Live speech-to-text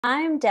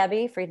I'm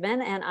Debbie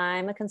Friedman, and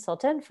I'm a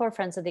consultant for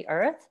Friends of the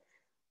Earth.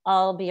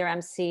 I'll be your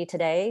MC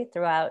today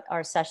throughout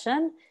our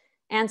session.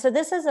 And so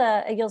this is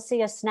you'll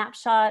see a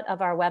snapshot of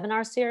our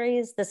webinar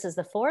series. This is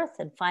the fourth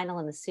and final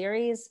in the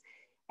series.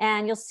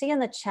 And you'll see in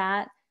the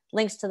chat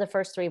links to the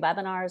first three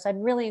webinars.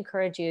 I'd really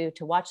encourage you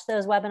to watch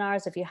those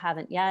webinars if you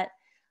haven't yet.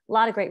 A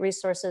lot of great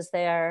resources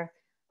there,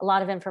 a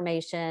lot of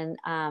information.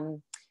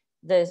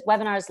 The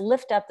webinars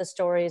lift up the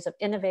stories of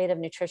innovative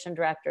nutrition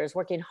directors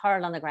working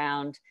hard on the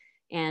ground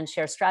and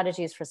share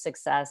strategies for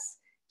success.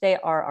 They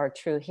are our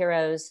true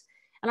heroes.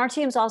 And our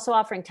team's also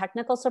offering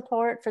technical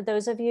support for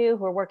those of you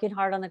who are working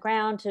hard on the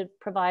ground to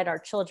provide our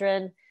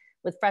children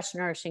with fresh,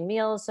 nourishing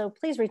meals. So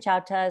please reach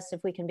out to us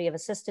if we can be of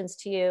assistance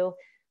to you.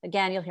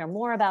 Again, you'll hear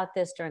more about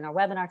this during our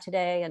webinar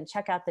today, and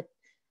check out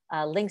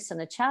the links in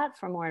the chat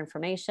for more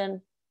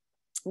information.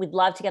 We'd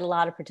love to get a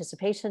lot of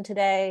participation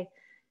today,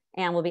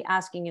 and we'll be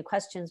asking you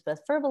questions both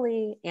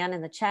verbally and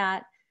in the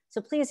chat. So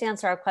please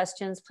answer our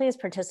questions, please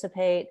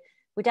participate.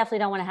 We definitely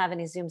don't want to have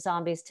any Zoom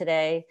zombies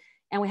today.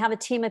 And we have a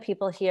team of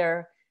people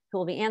here who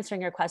will be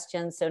answering your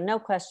questions, so no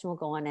question will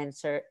go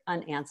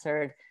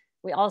unanswered.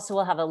 We also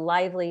will have a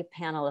lively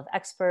panel of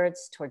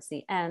experts towards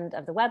the end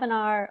of the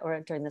webinar or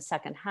during the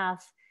second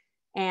half.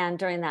 And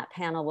during that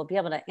panel, we'll be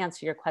able to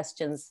answer your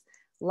questions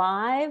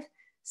live.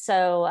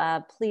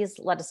 So please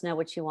let us know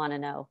what you want to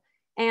know.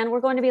 And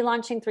we're going to be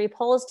launching 3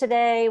 polls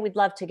today. We'd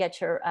love to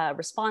get your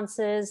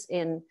responses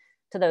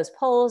to those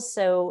polls.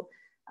 So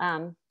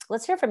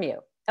let's hear from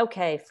you.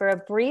 Okay, for a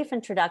brief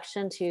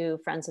introduction to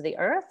Friends of the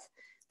Earth.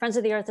 Friends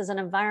of the Earth is an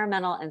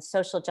environmental and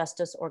social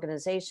justice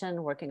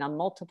organization working on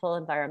multiple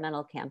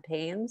environmental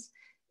campaigns,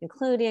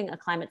 including a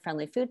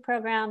climate-friendly food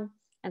program.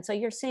 And so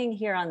you're seeing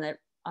here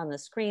on the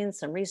screen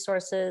some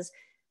resources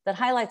that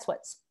highlights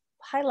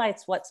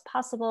what's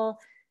possible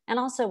and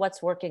also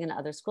what's working in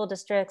other school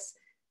districts.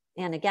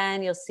 And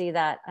again, you'll see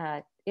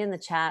that in the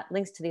chat,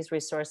 links to these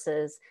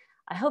resources.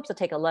 I hope you'll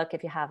take a look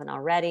if you haven't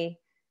already.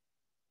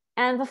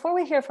 And before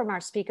we hear from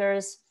our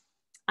speakers,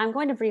 I'm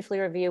going to briefly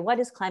review what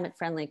is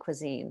climate-friendly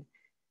cuisine.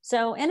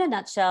 So in a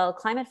nutshell,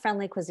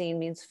 climate-friendly cuisine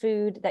means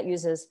food that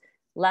uses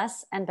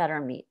less and better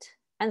meat.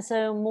 And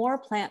so more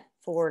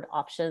plant-forward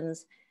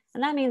options,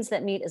 and that means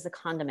that meat is a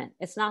condiment,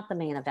 it's not the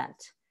main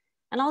event.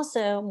 And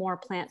also more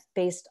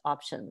plant-based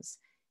options.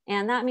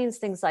 And that means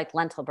things like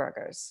lentil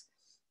burgers.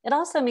 It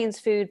also means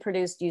food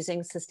produced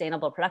using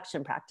sustainable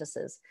production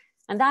practices.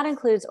 And that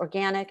includes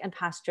organic and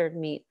pastured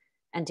meat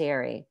and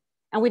dairy.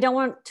 And we don't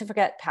want to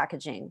forget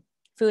packaging,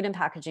 food and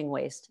packaging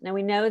waste. Now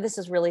we know this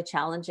is really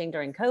challenging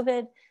during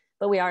COVID,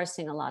 but we are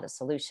seeing a lot of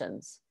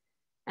solutions.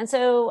 And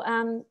so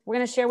we're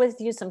gonna share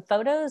with you some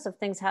photos of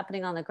things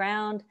happening on the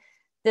ground.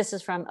 This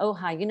is from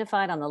Ojai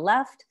Unified on the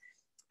left,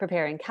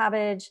 preparing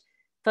cabbage.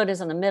 Photos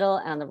on the middle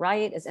and on the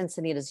right is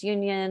Encinitas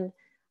Union.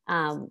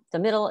 The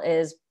middle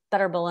is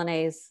Better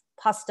Bolognese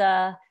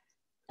pasta,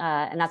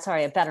 and that's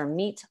a better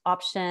meat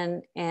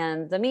option.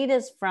 And the meat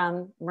is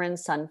from Marin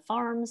Sun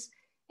Farms,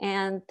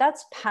 and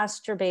that's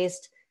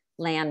pasture-based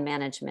land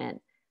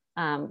management,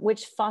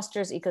 which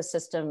fosters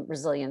ecosystem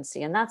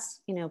resiliency. And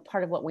that's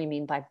part of what we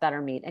mean by better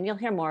meat. And you'll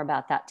hear more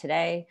about that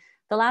today.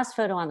 The last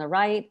photo on the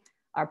right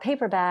are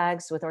paper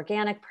bags with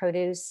organic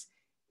produce,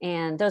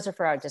 and those are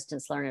for our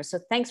distance learners. So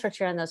thanks for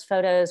sharing those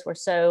photos. We're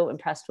so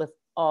impressed with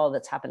all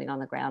that's happening on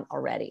the ground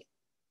already.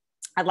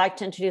 I'd like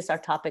to introduce our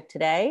topic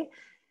today.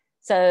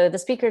 So the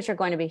speakers you're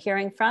going to be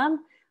hearing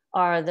from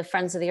are the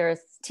Friends of the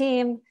Earth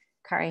team,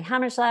 Kari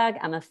Hammerschlag,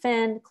 Emma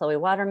Finn, Chloe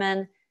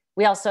Waterman.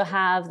 We also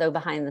have, though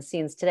behind the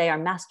scenes today, our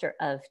Master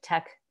of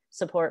Tech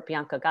Support,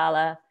 Bianca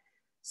Gala.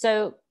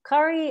 So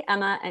Kari,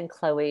 Emma, and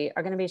Chloe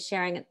are going to be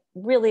sharing a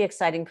really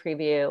exciting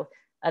preview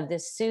of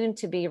this soon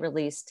to be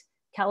released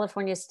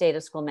California State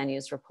of School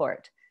Menus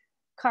report.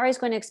 Kari is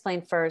going to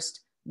explain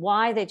first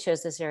why they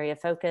chose this area of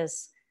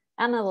focus.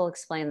 Emma will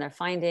explain their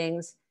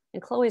findings,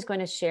 and Chloe is going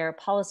to share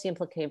policy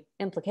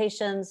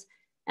implications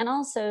and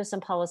also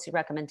some policy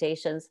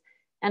recommendations,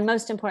 and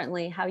most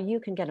importantly, how you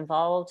can get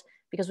involved,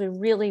 because we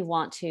really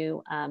want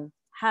to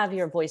have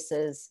your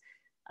voices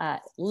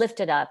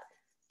lifted up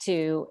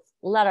to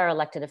let our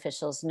elected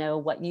officials know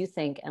what you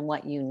think and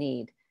what you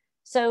need.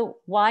 So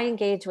why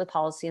engage with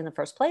policy in the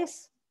first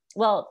place?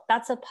 Well,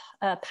 that's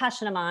a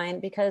passion of mine,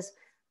 because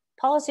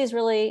policy is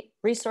really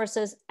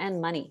resources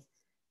and money.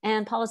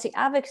 And policy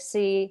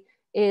advocacy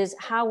is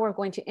how we're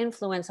going to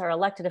influence our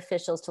elected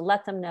officials to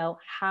let them know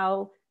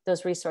how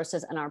those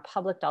resources and our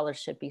public dollars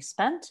should be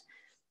spent.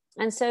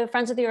 And so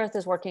Friends of the Earth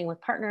is working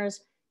with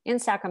partners in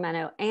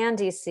Sacramento and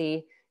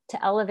DC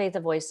to elevate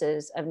the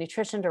voices of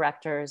nutrition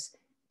directors,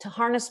 to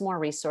harness more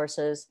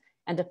resources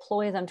and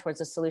deploy them towards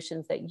the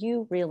solutions that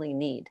you really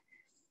need.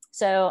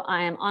 So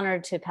I am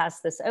honored to pass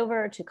this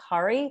over to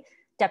Kari,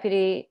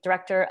 Deputy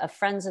Director of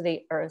Friends of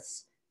the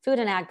Earth's Food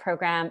and Ag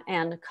Program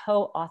and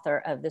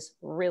co-author of this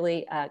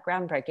really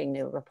groundbreaking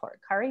new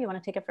report. Kari, you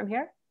want to take it from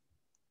here?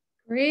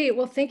 Great.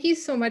 Well, thank you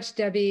so much,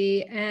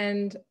 Debbie,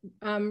 and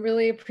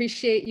really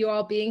appreciate you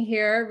all being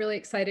here. Really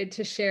excited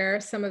to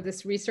share some of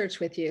this research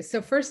with you.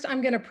 So first,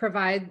 I'm going to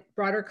provide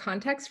broader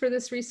context for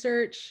this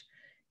research,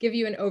 give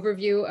you an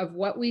overview of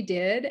what we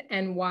did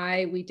and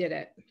why we did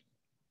it.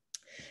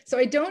 So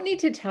I don't need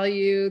to tell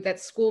you that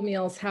school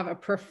meals have a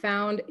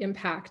profound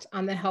impact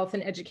on the health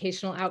and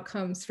educational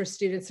outcomes for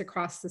students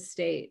across the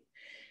state.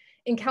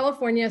 In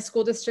California,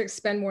 school districts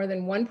spend more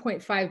than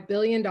 $1.5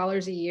 billion a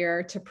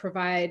year to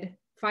provide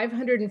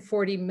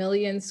 540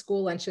 million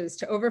school lunches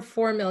to over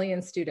 4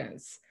 million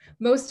students,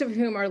 most of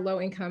whom are low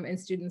income and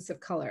students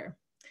of color.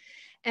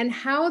 And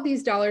how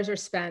these dollars are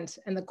spent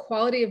and the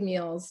quality of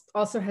meals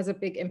also has a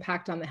big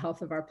impact on the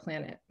health of our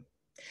planet.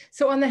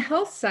 So on the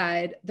health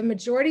side, the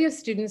majority of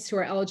students who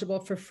are eligible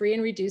for free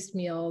and reduced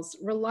meals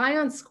rely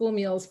on school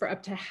meals for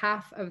up to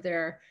half of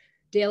their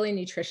daily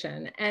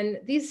nutrition. And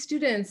these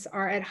students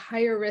are at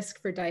higher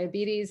risk for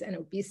diabetes and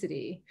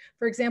obesity.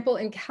 For example,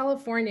 in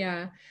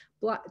California,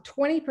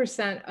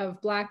 20%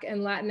 of Black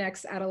and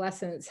Latinx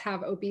adolescents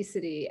have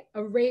obesity,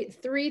 a rate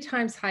 3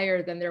 times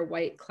higher than their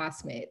white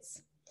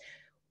classmates.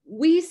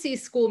 We see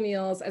school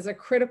meals as a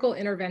critical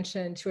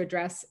intervention to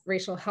address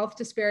racial health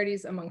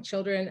disparities among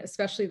children,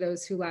 especially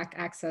those who lack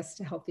access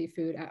to healthy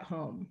food at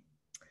home.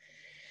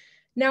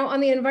 Now, on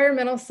the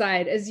environmental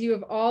side, as you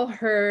have all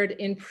heard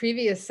in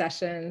previous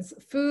sessions,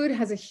 food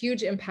has a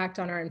huge impact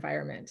on our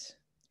environment.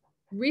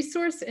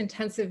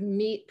 Resource-intensive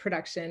meat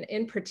production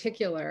in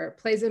particular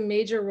plays a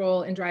major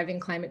role in driving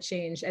climate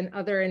change and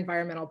other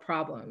environmental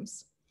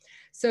problems.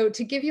 So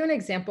to give you an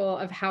example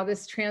of how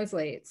this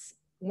translates,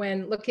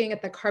 when looking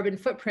at the carbon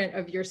footprint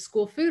of your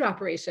school food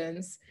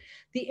operations,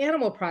 the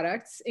animal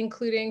products,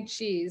 including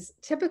cheese,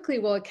 typically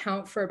will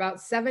account for about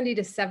 70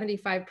 to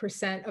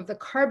 75% of the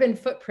carbon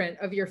footprint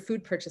of your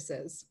food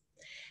purchases.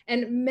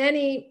 And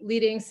many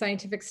leading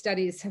scientific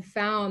studies have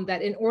found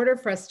that in order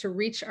for us to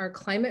reach our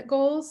climate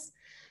goals,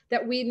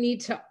 that we need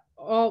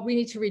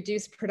to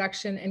reduce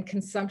production and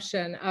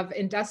consumption of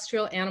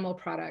industrial animal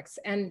products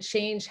and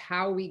change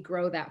how we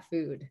grow that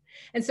food.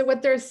 And so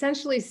what they're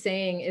essentially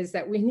saying is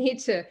that we need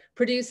to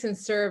produce and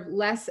serve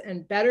less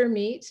and better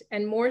meat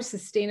and more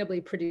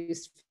sustainably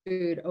produced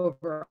food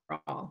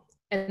overall.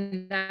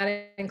 And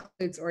that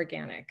includes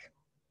organic.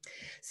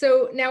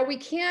 So now we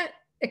can't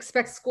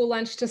expect school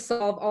lunch to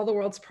solve all the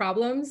world's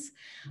problems,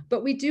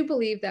 but we do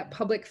believe that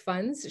public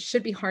funds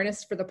should be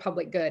harnessed for the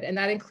public good, and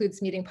that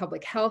includes meeting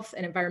public health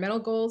and environmental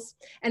goals.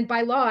 And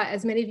by law,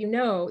 as many of you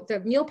know, the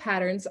meal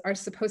patterns are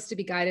supposed to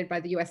be guided by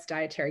the US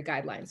Dietary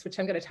Guidelines, which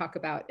I'm going to talk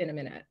about in a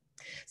minute.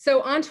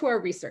 So on to our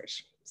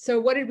research. So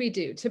what did we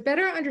do? To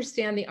better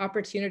understand the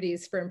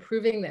opportunities for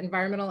improving the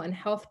environmental and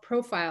health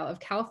profile of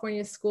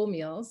California's school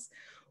meals,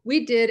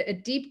 we did a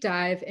deep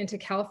dive into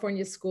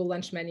California's school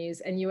lunch menus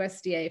and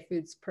USDA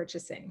foods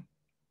purchasing.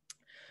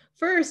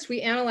 First,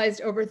 we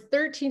analyzed over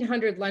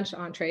 1,300 lunch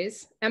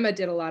entrees. Emma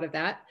did a lot of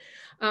that,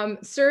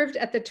 served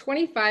at the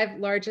 25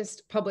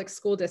 largest public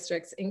school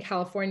districts in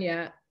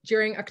California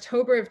during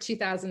October of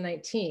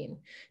 2019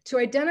 to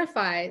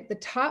identify the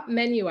top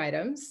menu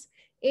items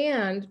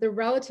and the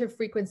relative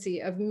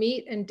frequency of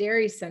meat and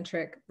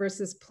dairy-centric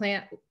versus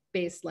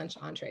plant-based lunch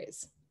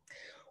entrees.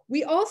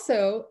 We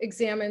also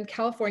examined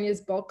California's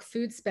bulk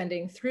food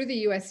spending through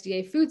the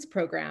USDA Foods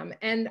program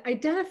and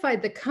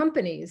identified the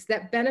companies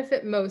that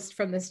benefit most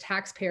from this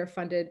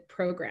taxpayer-funded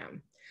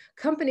program.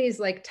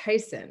 Companies like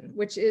Tyson,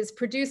 which is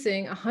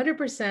producing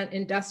 100%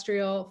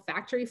 industrial,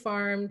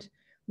 factory-farmed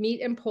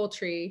meat and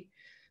poultry,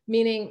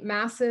 meaning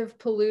massive,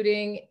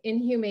 polluting,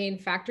 inhumane,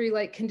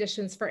 factory-like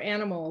conditions for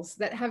animals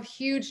that have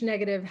huge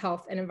negative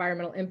health and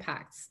environmental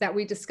impacts that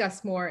we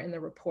discuss more in the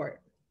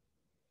report.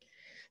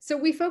 So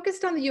we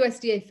focused on the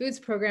USDA Foods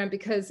program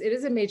because it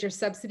is a major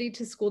subsidy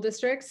to school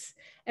districts,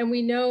 and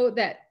we know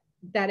that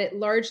it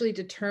largely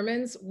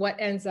determines what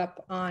ends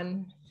up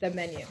on the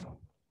menu.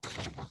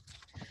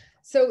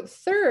 So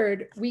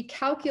third, we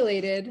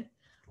calculated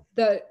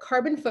the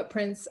carbon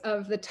footprints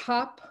of the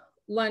top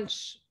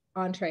lunch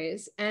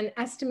entrees and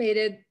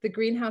estimated the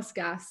greenhouse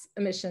gas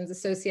emissions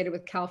associated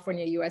with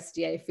California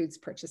USDA foods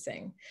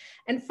purchasing.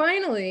 And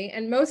finally,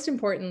 and most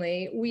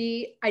importantly,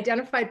 we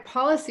identified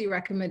policy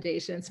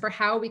recommendations for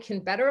how we can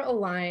better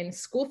align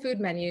school food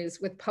menus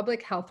with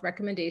public health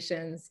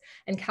recommendations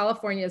and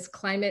California's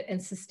climate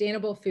and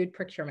sustainable food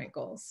procurement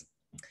goals.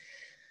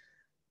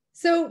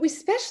 So we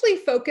especially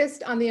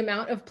focused on the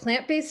amount of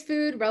plant-based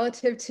food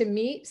relative to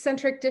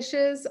meat-centric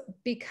dishes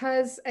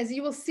because, as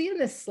you will see in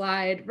this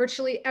slide,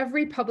 virtually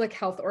every public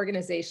health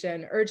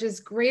organization urges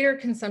greater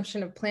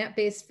consumption of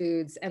plant-based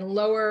foods and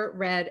lower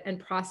red and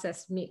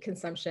processed meat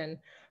consumption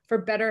for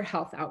better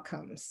health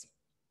outcomes.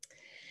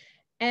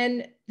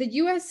 And the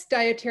US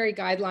Dietary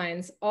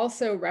Guidelines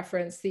also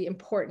reference the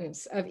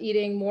importance of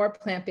eating more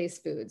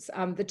plant-based foods.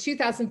 The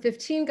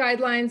 2015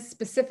 guidelines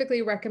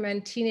specifically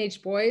recommend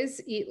teenage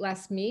boys eat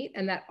less meat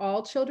and that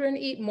all children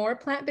eat more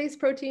plant-based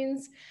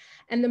proteins.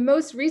 And the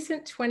most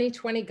recent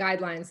 2020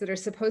 guidelines that are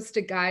supposed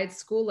to guide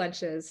school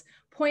lunches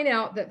point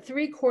out that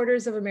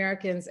 3/4 of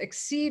Americans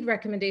exceed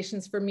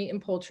recommendations for meat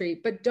and poultry,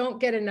 but don't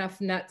get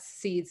enough nuts,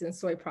 seeds, and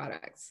soy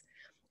products.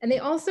 And they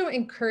also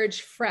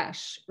encourage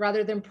fresh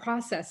rather than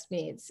processed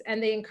meats.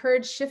 And they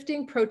encourage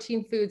shifting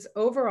protein foods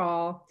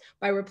overall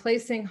by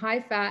replacing high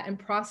fat and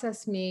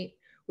processed meat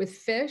with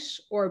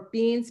fish or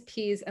beans,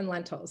 peas, and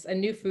lentils, a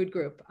new food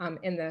group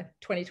in the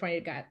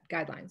 2020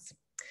 guidelines.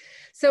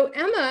 So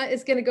Emma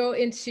is going to go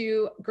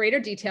into greater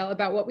detail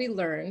about what we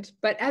learned,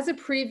 but as a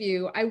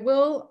preview, I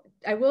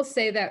will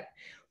say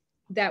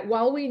that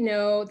while we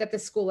know that the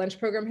school lunch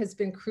program has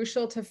been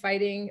crucial to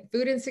fighting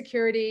food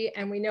insecurity,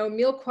 and we know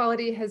meal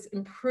quality has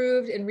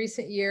improved in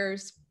recent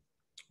years,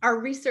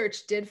 our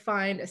research did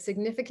find a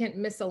significant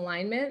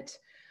misalignment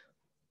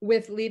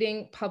with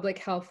leading public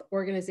health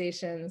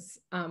organizations'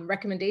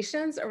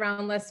 recommendations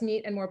around less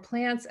meat and more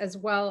plants, as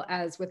well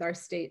as with our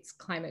state's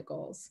climate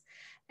goals.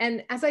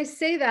 And as I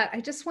say that, I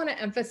just want to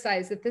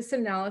emphasize that this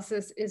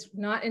analysis is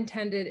not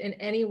intended in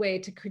any way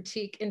to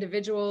critique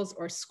individuals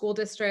or school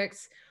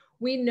districts.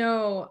 We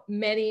know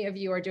many of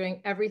you are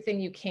doing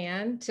everything you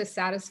can to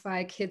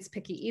satisfy kids'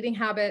 picky eating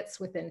habits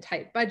within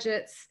tight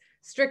budgets,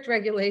 strict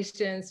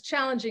regulations,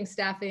 challenging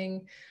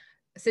staffing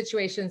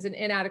situations, and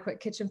inadequate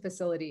kitchen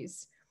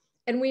facilities.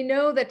 And we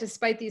know that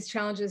despite these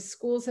challenges,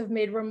 schools have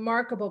made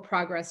remarkable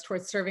progress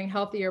towards serving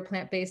healthier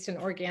plant-based and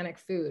organic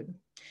food.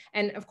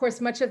 And of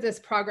course, much of this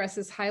progress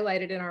is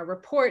highlighted in our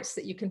reports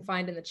that you can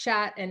find in the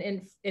chat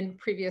and in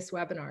previous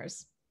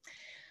webinars.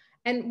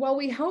 And while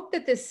we hope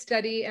that this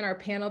study and our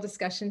panel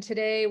discussion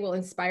today will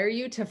inspire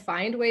you to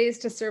find ways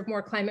to serve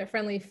more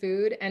climate-friendly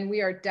food, and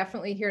we are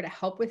definitely here to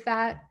help with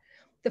that,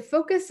 the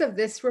focus of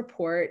this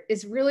report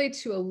is really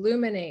to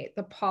illuminate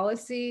the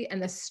policy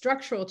and the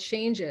structural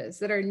changes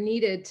that are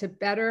needed to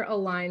better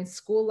align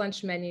school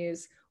lunch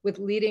menus with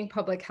leading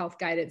public health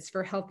guidance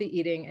for healthy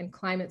eating and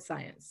climate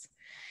science.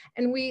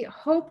 And we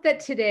hope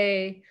that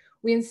today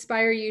we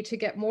inspire you to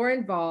get more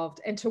involved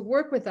and to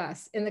work with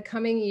us in the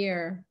coming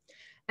year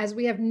as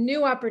we have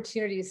new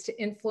opportunities to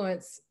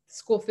influence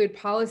school food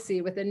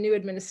policy with a new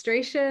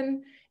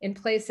administration in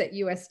place at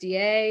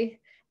USDA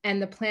and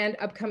the planned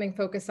upcoming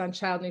focus on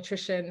child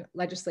nutrition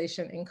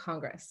legislation in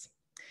Congress.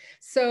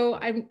 So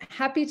I'm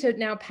happy to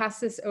now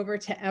pass this over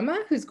to Emma,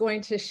 who's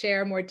going to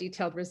share more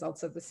detailed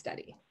results of the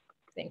study.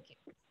 Thank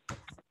you.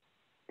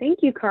 Thank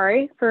you,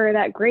 Kari, for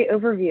that great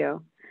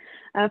overview.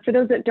 For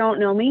those that don't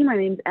know me, my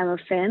name is Emma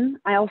Finn.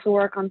 I also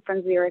work on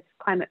Friends of the Earth's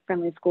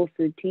climate-friendly school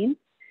food team.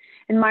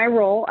 In my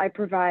role, I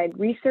provide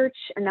research,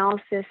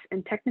 analysis,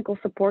 and technical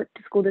support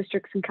to school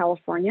districts in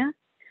California,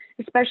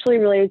 especially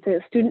related to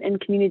student and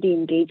community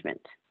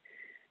engagement.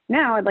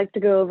 Now I'd like to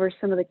go over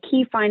some of the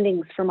key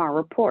findings from our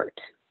report.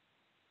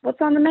 What's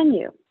on the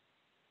menu?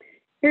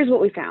 Here's what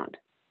we found.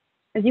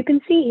 As you can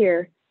see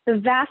here, the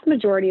vast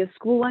majority of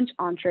school lunch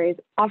entrees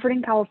offered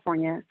in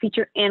California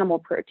feature animal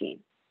protein,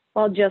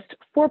 while just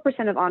 4%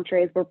 of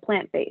entrees were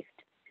plant-based.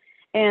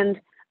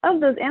 And of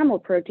those animal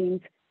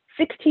proteins,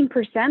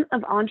 16%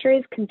 of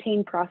entrees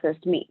contain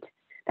processed meat.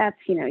 That's,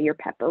 your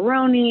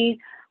pepperoni,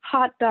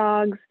 hot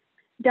dogs,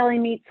 deli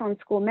meats on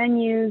school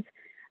menus,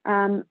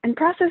 and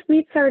processed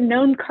meats are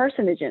known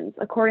carcinogens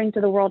according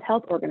to the World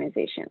Health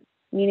Organization,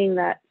 meaning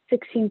that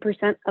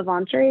 16% of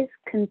entrees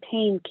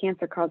contain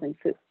cancer-causing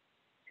foods.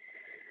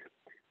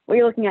 What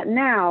you're looking at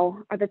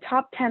now are the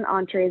top 10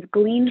 entrees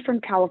gleaned from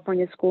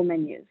California school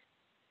menus.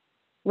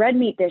 Red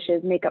meat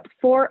dishes make up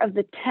 4 of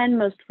the 10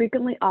 most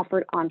frequently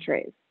offered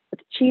entrees, with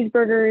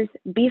cheeseburgers,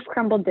 beef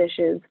crumbled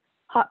dishes,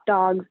 hot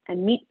dogs,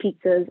 and meat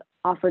pizzas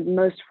offered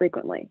most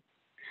frequently.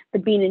 The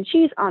bean and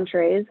cheese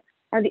entrees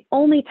are the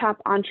only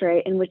top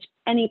entree in which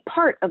any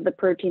part of the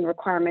protein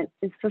requirement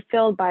is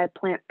fulfilled by a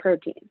plant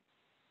protein.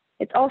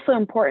 It's also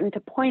important to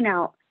point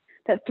out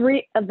that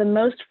 3 of the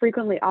most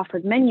frequently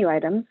offered menu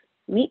items,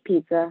 meat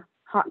pizza,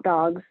 hot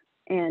dogs,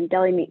 and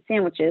deli meat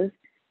sandwiches,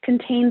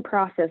 contain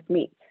processed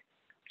meats,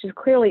 which is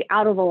clearly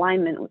out of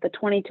alignment with the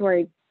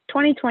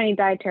 2020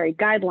 dietary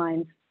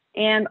guidelines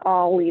and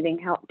all leading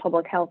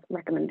public health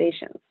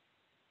recommendations.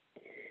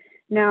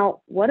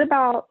 Now, what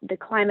about the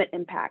climate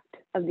impact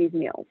of these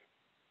meals?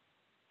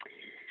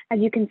 As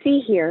you can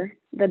see here,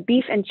 the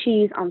beef and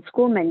cheese on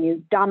school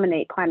menus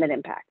dominate climate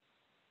impact.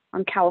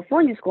 On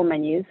California school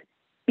menus,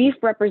 beef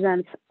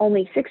represents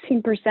only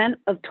 16%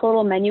 of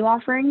total menu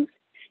offerings,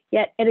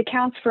 yet it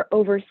accounts for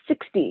over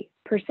 60%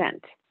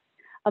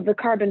 of the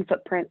carbon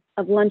footprint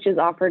of lunches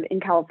offered in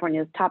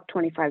California's top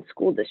 25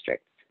 school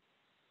districts.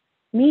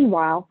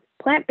 Meanwhile,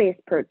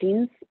 plant-based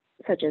proteins,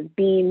 such as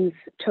beans,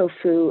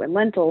 tofu, and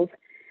lentils,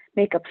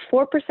 make up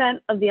 4%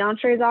 of the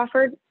entrees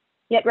offered,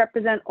 yet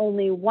represent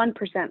only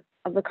 1%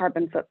 of the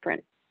carbon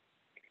footprint.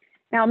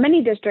 Now,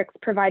 many districts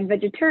provide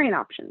vegetarian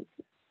options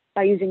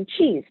by using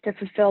cheese to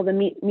fulfill the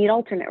meat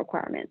alternate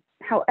requirement.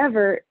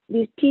 However,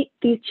 these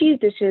cheese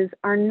dishes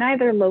are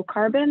neither low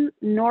carbon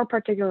nor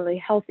particularly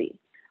healthy,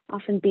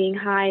 often being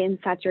high in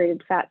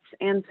saturated fats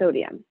and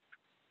sodium.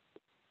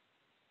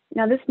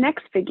 Now, this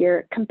next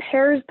figure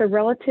compares the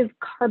relative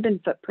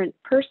carbon footprint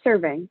per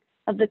serving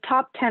of the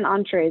top 10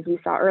 entrees we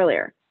saw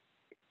earlier.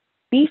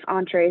 Beef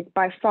entrees,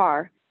 by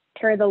far,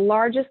 carry the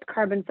largest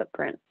carbon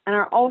footprint and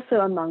are also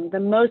among the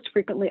most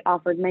frequently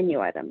offered menu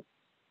items.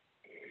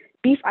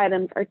 Beef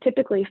items are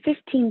typically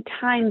 15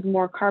 times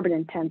more carbon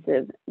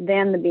intensive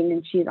than the bean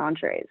and cheese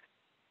entrees.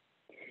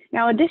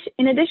 Now,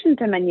 in addition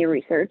to menu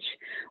research,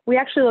 we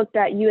actually looked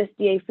at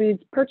USDA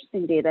Foods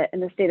purchasing data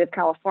in the state of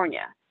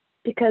California,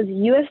 because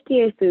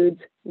USDA Foods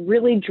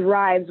really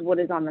drives what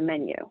is on the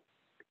menu.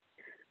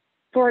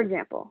 For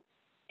example,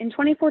 in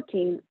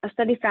 2014, a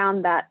study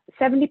found that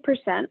 70%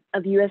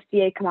 of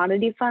USDA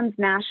commodity funds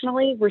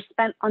nationally were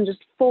spent on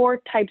just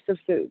 4 types of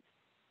foods: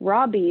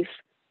 raw beef,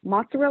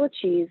 mozzarella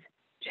cheese,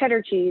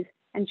 cheddar cheese,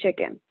 and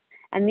chicken.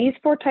 And these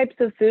 4 types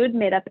of food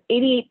made up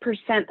 88%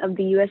 of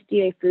the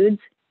USDA foods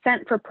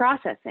sent for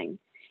processing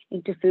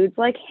into foods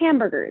like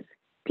hamburgers,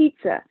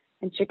 pizza,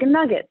 and chicken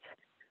nuggets,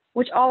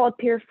 which all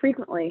appear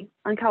frequently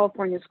on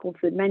California school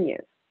food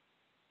menus.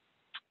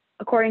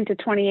 According to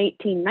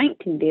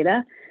 2018-19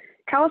 data,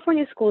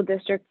 California school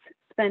districts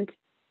spent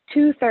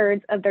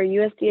 2/3 of their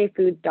USDA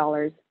food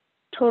dollars,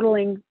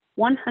 totaling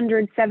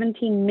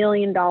 $117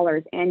 million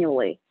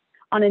annually,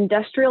 on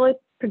industrially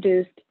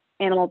produced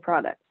animal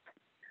products.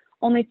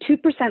 Only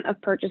 2% of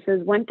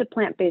purchases went to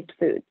plant-based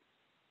foods,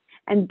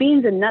 and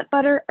beans and nut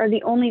butter are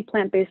the only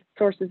plant-based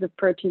sources of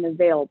protein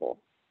available.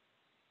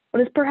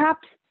 What is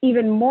perhaps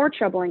even more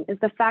troubling is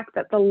the fact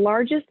that the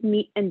largest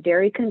meat and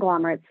dairy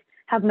conglomerates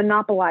have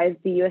monopolized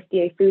the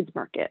USDA foods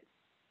market.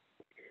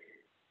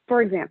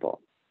 For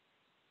example,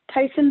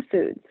 Tyson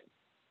Foods,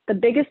 the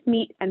biggest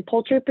meat and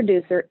poultry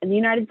producer in the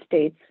United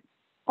States,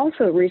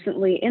 also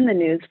recently in the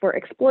news for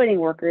exploiting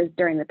workers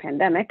during the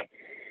pandemic,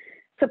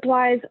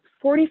 supplies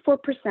 44%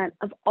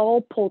 of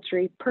all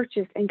poultry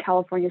purchased in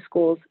California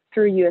schools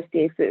through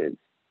USDA Foods.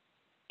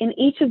 In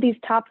each of these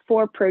top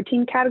 4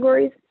 protein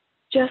categories,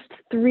 just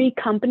 3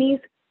 companies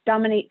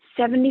dominate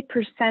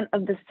 70%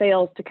 of the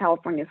sales to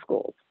California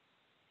schools.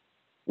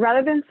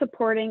 Rather than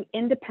supporting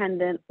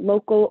independent,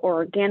 local, or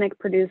organic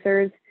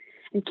producers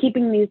and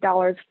keeping these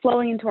dollars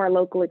flowing into our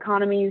local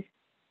economies,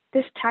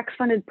 this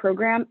tax-funded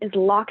program is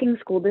locking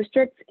school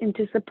districts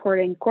into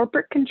supporting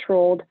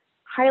corporate-controlled,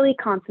 highly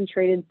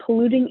concentrated,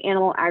 polluting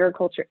animal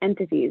agriculture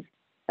entities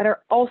that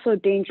are also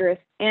dangerous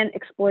and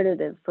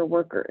exploitative for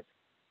workers.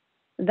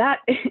 That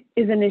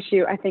is an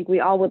issue I think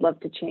we all would love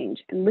to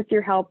change, and with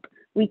your help,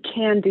 we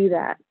can do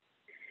that.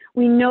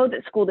 We know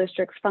that school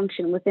districts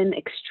function within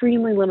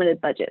extremely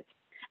limited budgets,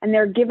 and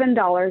they're given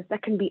dollars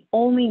that can be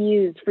only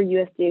used for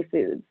USDA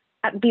foods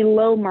at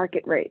below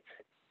market rates,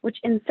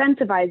 which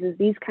incentivizes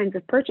these kinds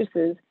of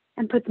purchases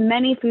and puts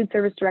many food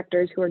service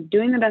directors who are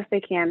doing the best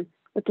they can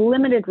with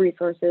limited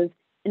resources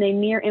in a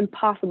near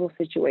impossible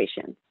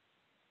situation.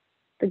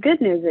 The good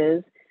news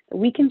is that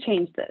we can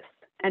change this,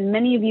 and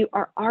many of you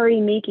are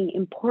already making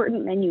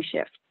important menu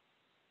shifts.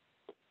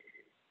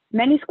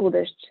 Many school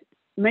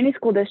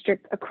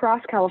districts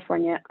across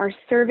California are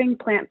serving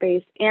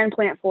plant-based and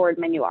plant-forward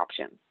menu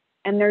options,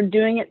 and they're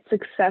doing it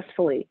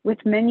successfully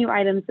with menu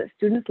items that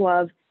students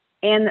love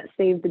and that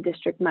save the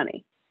district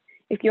money.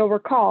 If you'll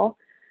recall,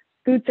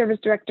 Food Service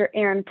Director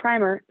Erin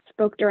Primer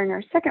spoke during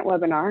our second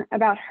webinar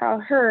about how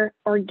her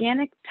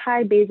organic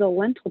Thai basil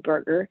lentil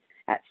burger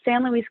at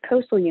San Luis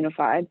Coastal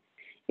Unified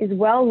is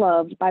well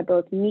loved by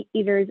both meat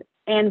eaters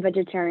and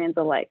vegetarians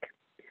alike.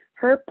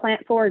 Her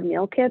plant-forward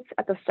meal kits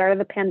at the start of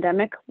the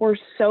pandemic were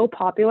so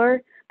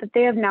popular that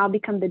they have now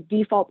become the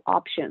default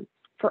option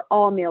for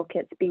all meal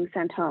kits being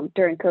sent home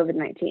during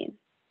COVID-19.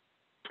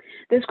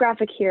 This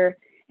graphic here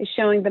is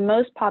showing the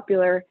most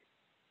popular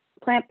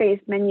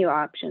plant-based menu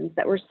options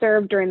that were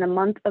served during the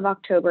month of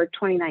October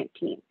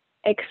 2019,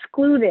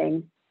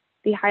 excluding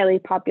the highly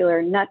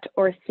popular nut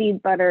or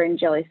seed butter and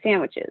jelly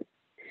sandwiches.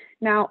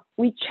 Now,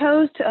 we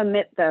chose to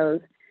omit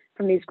those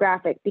from these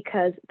graphics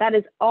because that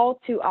is all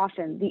too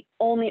often the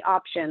only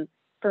option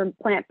for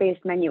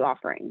plant-based menu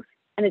offerings.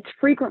 And it's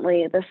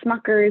frequently the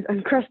Smucker's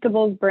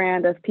Uncrustables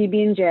brand of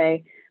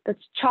PB&J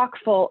that's chock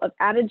full of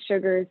added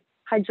sugars,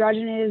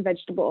 hydrogenated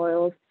vegetable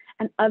oils,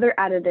 and other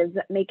additives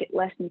that make it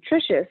less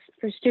nutritious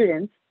for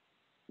students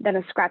than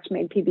a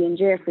scratch-made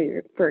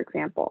PB&J, for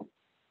example.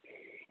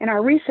 In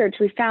our research,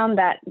 we found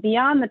that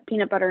beyond the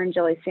peanut butter and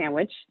jelly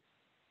sandwich,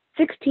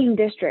 16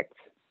 districts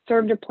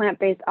served a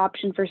plant-based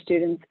option for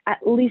students at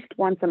least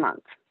once a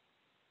month.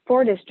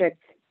 4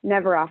 districts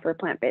never offer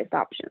plant-based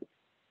options.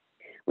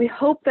 We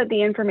hope that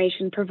the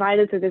information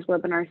provided through this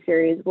webinar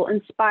series will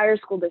inspire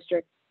school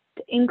districts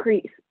to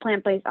increase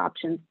plant-based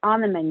options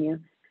on the menu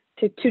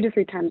to 2 to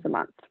 3 times a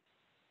month.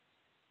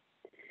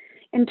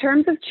 In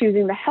terms of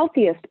choosing the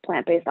healthiest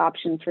plant-based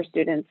options for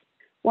students,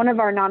 one of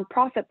our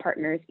nonprofit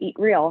partners, Eat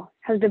Real,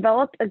 has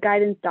developed a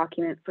guidance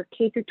document for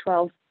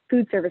K-12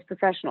 food service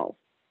professionals.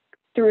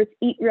 Through its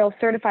Eat Real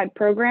certified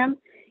program,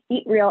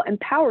 Eat Real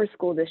empowers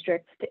school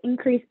districts to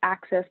increase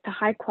access to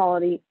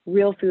high-quality,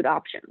 real food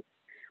options.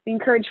 We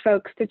encourage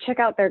folks to check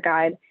out their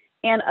guide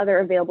and other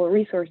available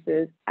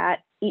resources at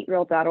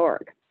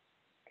eatreal.org.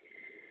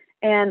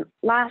 And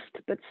last,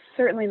 but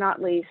certainly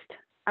not least,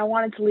 I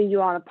wanted to leave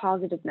you on a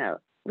positive note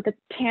with a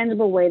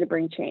tangible way to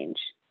bring change.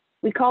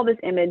 We call this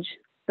image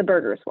the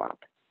burger swap.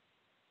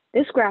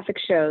 This graphic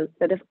shows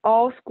that if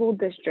all school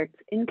districts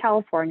in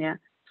California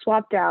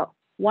swapped out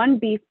 1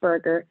 beef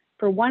burger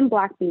for 1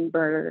 black bean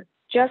burger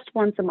just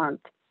once a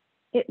month,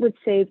 it would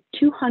save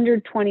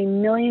 220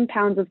 million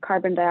pounds of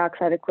carbon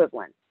dioxide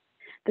equivalent.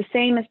 the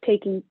same as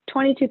taking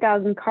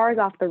 22,000 cars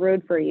off the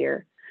road for a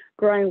year,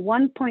 growing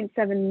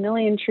 1.7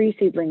 million tree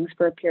seedlings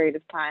for a period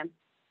of time,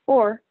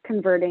 or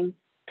converting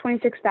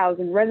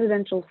 26,000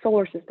 residential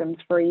solar systems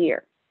for a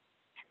year.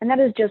 And that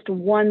is just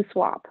one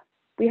swap.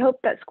 We hope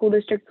that school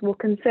districts will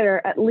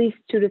consider at least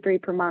 2 to 3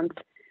 per month,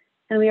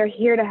 and we are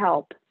here to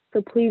help,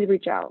 so please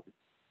reach out.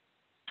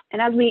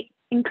 And as we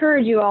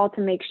encourage you all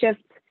to make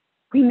shifts,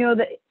 we know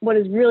that what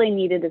is really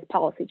needed is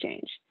policy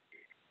change.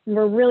 And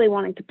we're really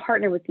wanting to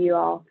partner with you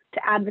all to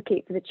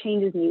advocate for the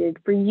changes needed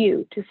for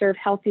you to serve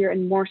healthier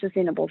and more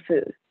sustainable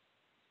food.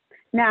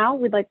 Now,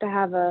 we'd like to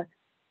have a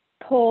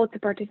poll to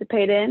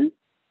participate in.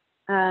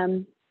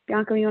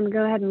 Bianca, you want to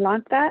go ahead and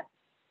launch that?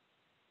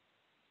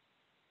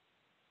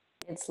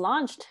 It's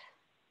launched.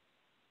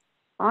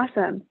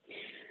 Awesome.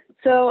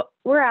 So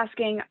we're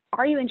asking,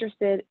 are you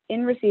interested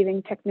in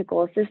receiving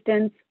technical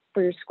assistance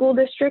for your school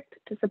district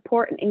to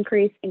support an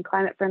increase in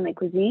climate-friendly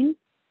cuisine?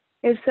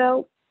 If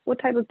so, what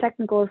type of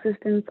technical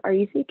assistance are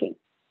you seeking?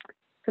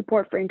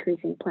 Support for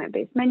increasing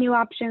plant-based menu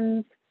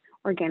options,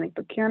 organic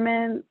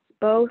procurement,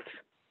 both?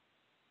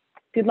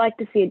 If you'd like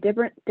to see a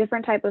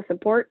different type of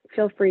support,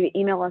 feel free to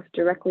email us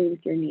directly with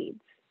your needs.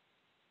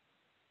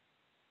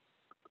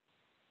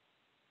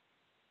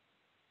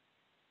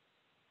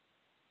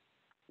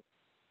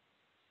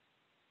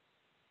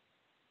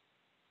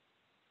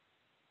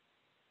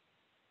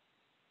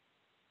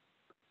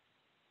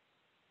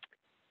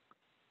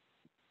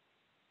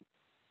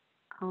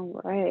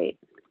 All right.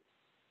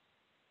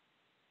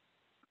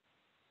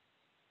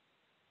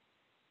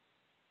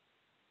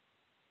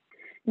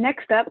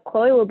 Next up,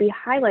 Chloe will be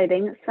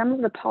highlighting some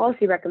of the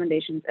policy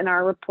recommendations in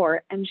our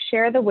report and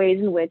share the ways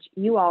in which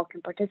you all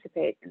can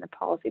participate in the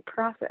policy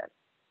process.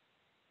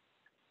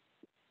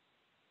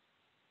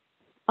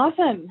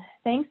 Awesome.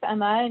 Thanks,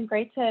 Emma, and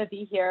great to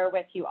be here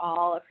with you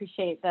all.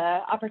 Appreciate the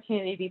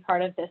opportunity to be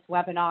part of this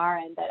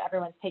webinar and that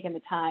everyone's taken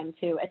the time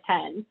to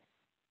attend.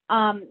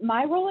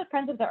 My role at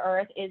Friends of the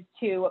Earth is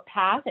to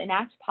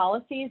enact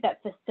policies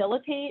that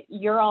facilitate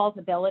your all's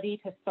ability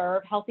to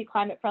serve healthy,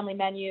 climate-friendly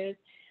menus,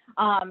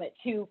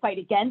 to fight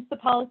against the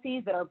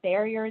policies that are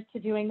barriers to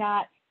doing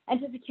that, and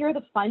to secure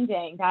the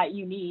funding that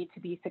you need to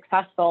be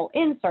successful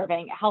in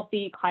serving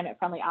healthy,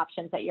 climate-friendly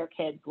options that your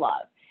kids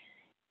love.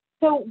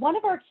 So one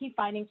of our key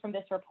findings from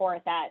this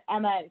report that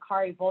Emma and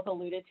Kari both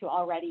alluded to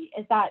already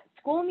is that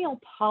school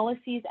meal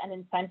policies and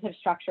incentive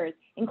structures,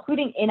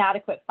 including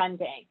inadequate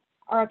funding,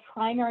 are a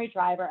primary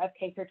driver of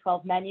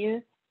K-12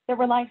 menus that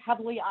rely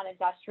heavily on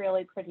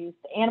industrially produced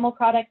animal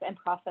products and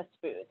processed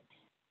foods.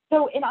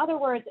 So in other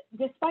words,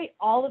 despite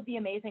all of the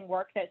amazing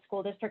work that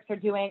school districts are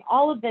doing,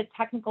 all of the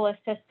technical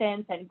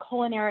assistance and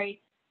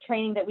culinary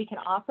training that we can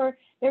offer,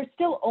 there's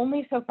still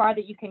only so far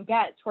that you can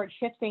get towards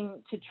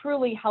shifting to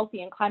truly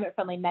healthy and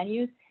climate-friendly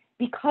menus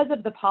because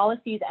of the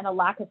policies and a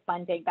lack of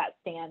funding that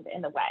stand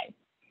in the way.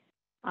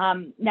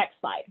 Next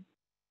slide.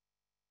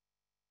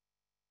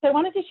 So I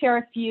wanted to share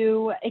a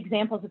few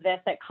examples of this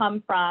that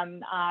come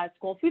from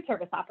school food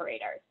service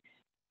operators.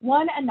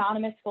 One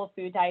anonymous school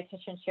food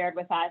dietitian shared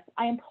with us,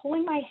 I am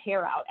pulling my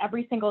hair out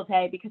every single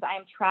day because I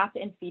am trapped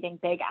in feeding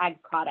big ag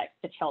products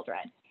to children.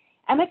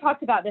 Emma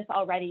talked about this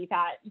already,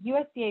 that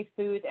USDA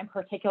Foods in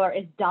particular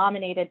is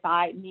dominated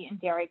by meat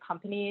and dairy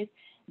companies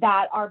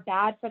that are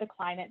bad for the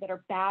climate, that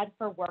are bad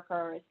for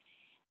workers,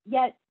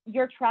 yet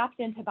you're trapped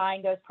into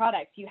buying those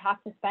products. You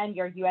have to spend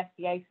your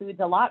USDA Foods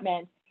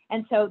allotment.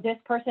 And so this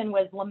person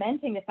was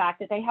lamenting the fact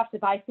that they have to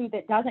buy food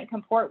that doesn't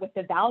comport with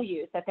the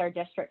values that their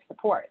district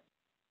supports.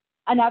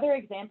 Another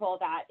example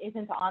that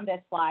isn't on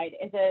this slide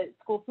is a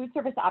school food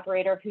service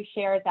operator who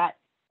shared that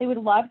they would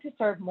love to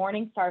serve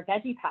Morningstar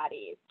veggie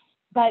patties,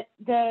 but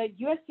the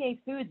USDA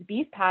Foods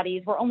beef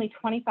patties were only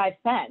 25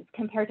 cents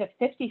compared to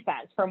 50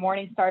 cents for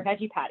Morningstar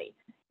veggie patty.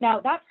 Now,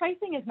 that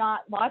pricing is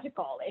not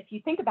logical. If you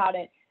think about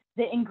it,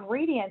 the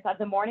ingredients of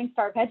the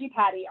Morningstar veggie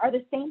patty are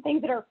the same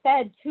things that are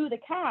fed to the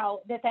cow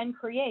that then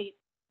create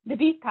the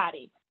beef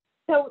patty.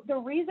 So the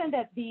reason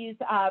that these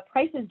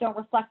prices don't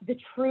reflect the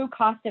true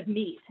cost of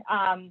meat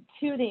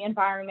to the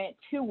environment,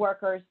 to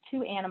workers,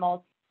 to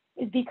animals,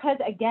 is because,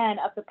 again,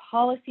 of the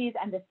policies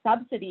and the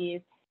subsidies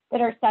that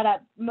are set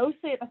up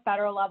mostly at the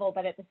federal level,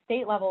 but at the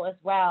state level as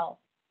well,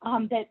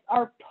 that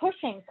are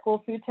pushing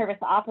school food service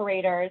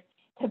operators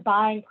to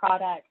buying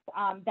products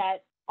that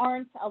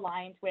aren't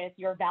aligned with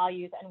your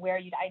values and where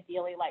you'd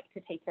ideally like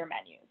to take your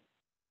menus.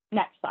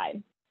 Next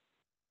slide.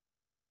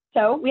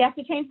 So we have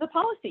to change the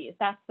policies.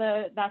 That's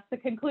the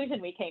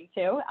conclusion we came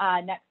to.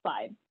 Next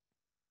slide.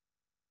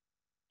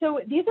 So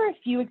these are a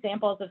few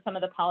examples of some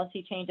of the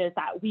policy changes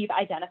that we've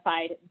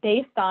identified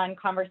based on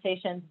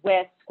conversations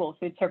with school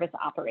food service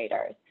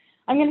operators.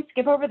 I'm going to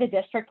skip over the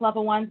district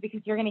level ones because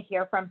you're going to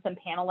hear from some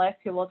panelists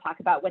who will talk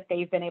about what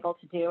they've been able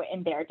to do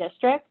in their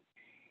districts.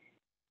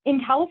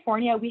 In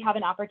California, we have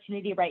an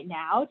opportunity right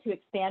now to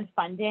expand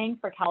funding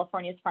for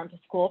California's Farm to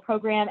School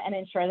program and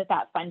ensure that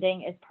that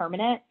funding is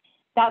permanent.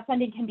 That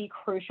funding can be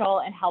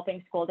crucial in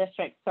helping school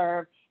districts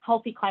serve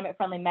healthy,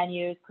 climate-friendly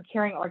menus,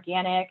 procuring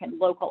organic and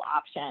local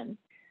options.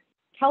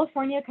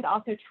 California could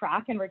also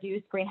track and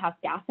reduce greenhouse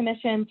gas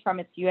emissions from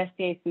its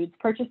USDA foods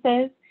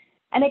purchases,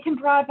 and it can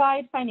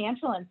provide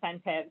financial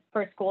incentives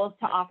for schools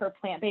to offer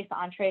plant-based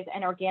entrees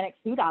and organic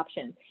food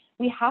options.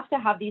 We have to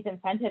have these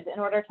incentives in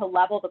order to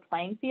level the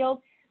playing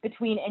field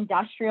between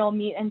industrial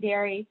meat and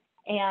dairy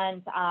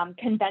and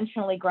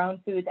conventionally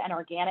grown foods and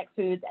organic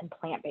foods and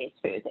plant-based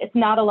foods. It's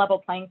not a level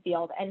playing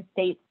field, and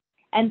states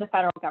and the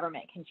federal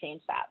government can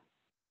change that.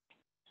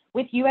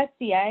 With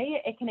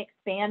USDA, it can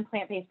expand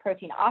plant-based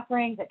protein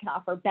offerings, it can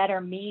offer better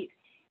meat,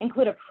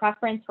 include a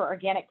preference for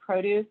organic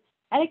produce,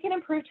 and it can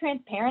improve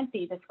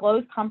transparency,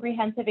 disclose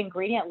comprehensive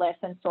ingredient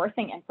lists and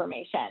sourcing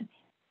information.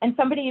 And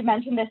somebody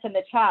mentioned this in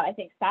the chat, I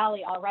think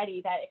Sally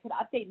already, that it could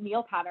update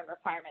meal pattern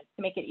requirements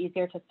to make it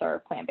easier to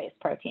serve plant-based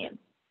proteins.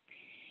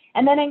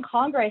 And then in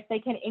Congress, they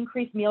can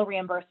increase meal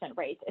reimbursement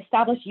rates,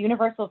 establish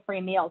universal free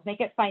meals,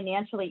 make it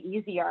financially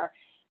easier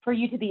for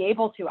you to be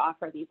able to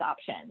offer these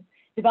options,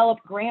 develop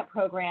grant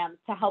programs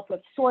to help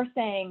with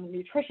sourcing,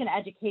 nutrition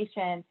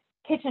education,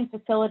 kitchen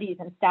facilities,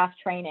 and staff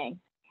training,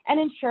 and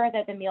ensure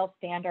that the meal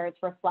standards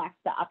reflect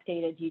the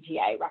updated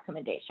UGA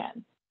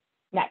recommendations.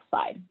 Next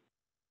slide.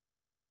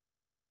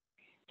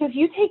 So if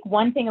you take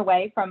one thing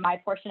away from my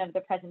portion of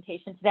the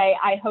presentation today,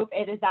 I hope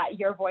it is that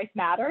your voice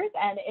matters.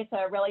 And it's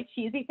a really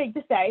cheesy thing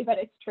to say, but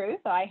it's true,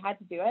 so I had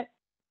to do it.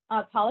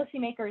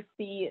 Policymakers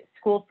see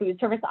school food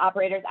service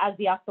operators as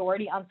the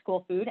authority on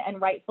school food, and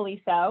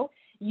rightfully so.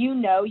 You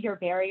know your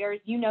barriers,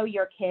 you know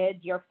your kids,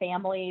 your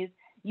families,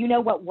 you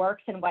know what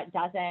works and what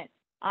doesn't,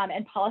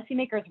 and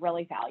policymakers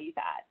really value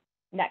that.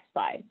 Next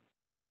slide.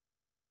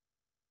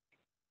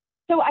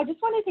 So I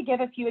just wanted to give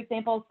a few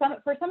examples.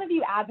 For some of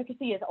you,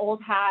 advocacy is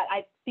old hat.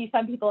 I see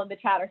some people in the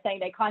chat are saying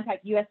they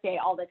contact USDA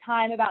all the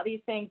time about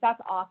these things.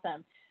 That's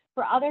awesome.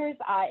 For others,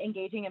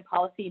 engaging in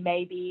policy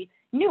may be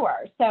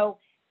newer. So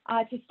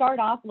to start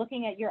off,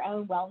 looking at your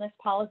own wellness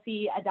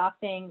policy,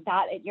 adopting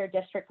that at your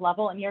district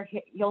level, and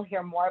you'll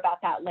hear more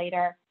about that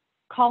later.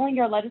 Calling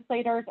your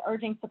legislators,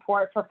 urging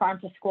support for farm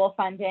to school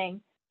funding.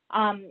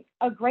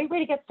 A great way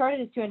to get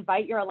started is to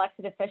invite your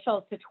elected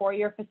officials to tour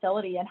your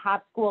facility and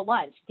have school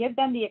lunch. Give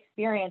them the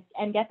experience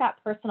and get that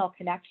personal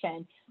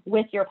connection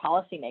with your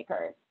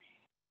policymakers.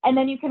 And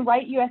then you can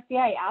write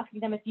USDA asking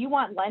them if you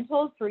want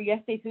lentils through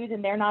USDA Foods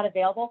and they're not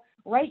available,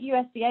 write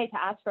USDA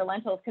to ask for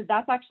lentils, because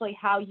that's actually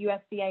how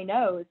USDA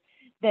knows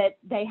that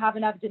they have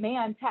enough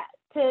demand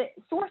to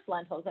source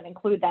lentils and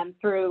include them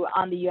through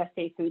on the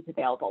USDA Foods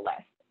available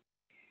list.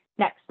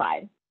 Next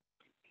slide.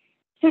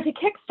 So to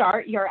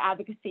kickstart your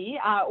advocacy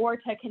or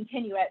to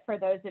continue it for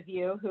those of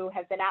you who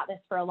have been at this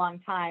for a long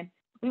time,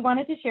 we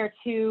wanted to share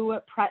two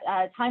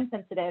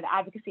time-sensitive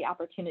advocacy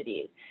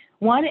opportunities.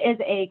 One is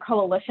a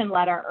coalition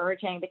letter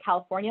urging the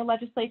California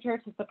legislature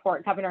to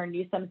support Governor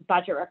Newsom's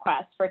budget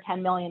request for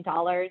 $10 million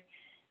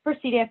for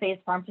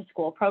CDFA's Farm to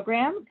School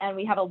program. And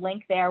we have a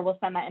link there. We'll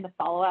send that in the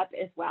follow-up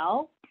as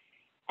well.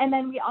 And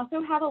then we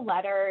also have a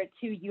letter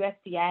to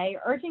USDA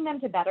urging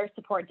them to better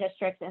support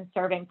districts in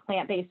serving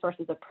plant-based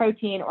sources of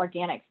protein,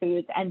 organic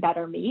foods, and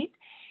better meat.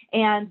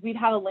 And we'd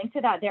have a link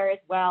to that there as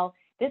well.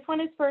 This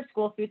one is for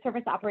school food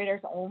service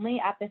operators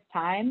only at this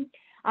time.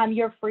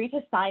 You're free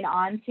to sign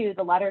on to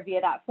the letter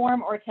via that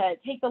form or to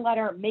take the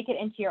letter, make it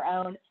into your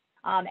own,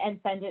 and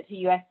send it to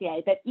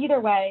USDA. But either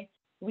way,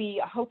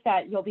 we hope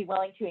that you'll be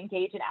willing to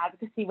engage in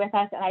advocacy with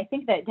us. And I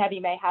think that Debbie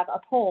may have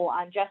a poll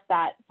on just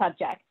that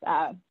subject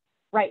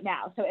right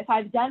now. So if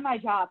I've done my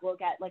job, we'll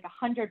get like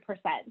 100%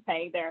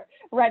 saying they're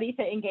ready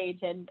to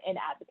engage in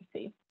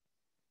advocacy.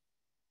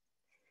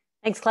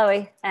 Thanks,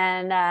 Chloe.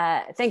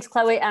 And thanks,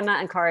 Chloe, Emma,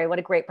 and Kari. What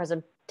a great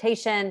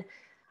presentation.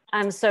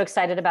 I'm so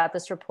excited about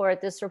this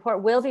report. This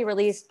report will be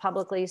released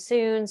publicly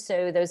soon.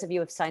 So those of you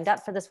who have signed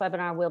up for this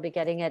webinar will be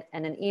getting it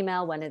in an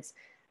email when it's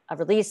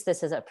released.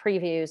 This is a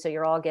preview, so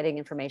you're all getting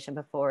information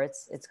before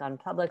it's gone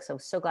public.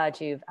 So glad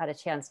you've had a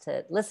chance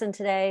to listen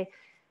today.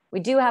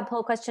 We do have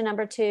poll question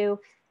number 2.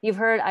 You've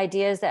heard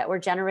ideas that were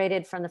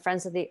generated from the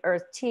Friends of the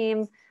Earth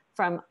team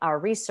from our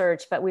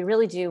research, but we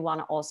really do want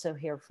to also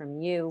hear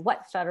from you.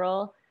 What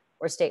federal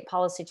or state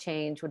policy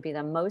change would be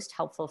the most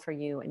helpful for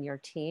you and your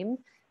team?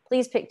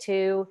 Please pick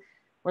 2.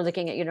 We're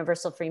looking at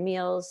universal free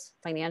meals,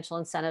 financial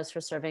incentives for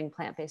serving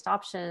plant-based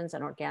options,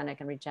 and organic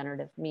and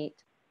regenerative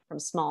meat from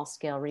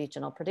small-scale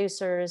regional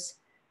producers,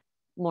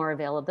 more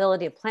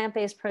availability of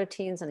plant-based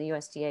proteins in the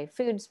USDA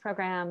Foods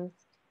program,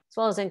 as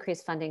well as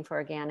increased funding for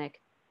organic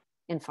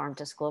in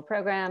farm-to-school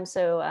programs.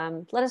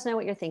 So let us know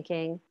what you're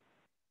thinking.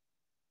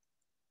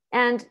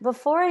 And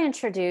before I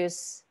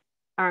introduce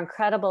our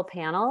incredible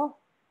panel,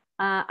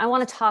 I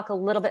want to talk a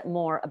little bit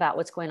more about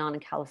what's going on in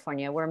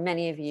California, where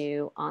many of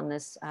you on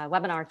this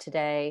webinar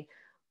today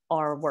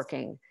are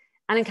working.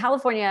 And in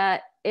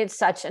California, it's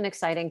such an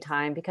exciting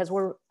time because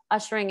we're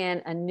ushering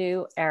in a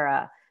new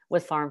era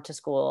with Farm to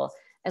School.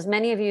 As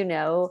many of you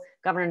know,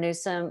 Governor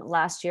Newsom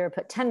last year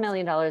put $10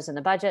 million in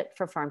the budget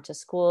for Farm to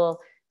School.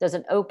 There's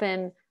an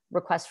open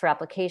request for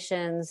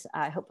applications.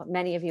 I hope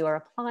many of you are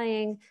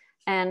applying.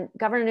 And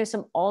Governor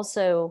Newsom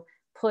also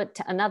put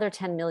another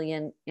 $10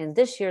 million in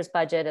this year's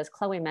budget, as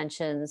Chloe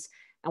mentions,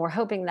 and we're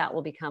hoping that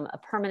will become a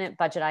permanent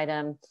budget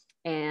item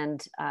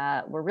And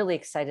we're really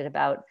excited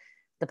about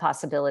the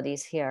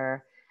possibilities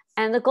here.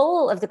 And the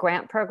goal of the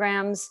grant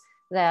programs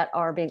that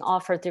are being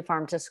offered through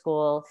Farm to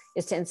School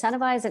is to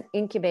incentivize and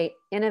incubate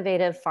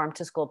innovative farm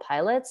to school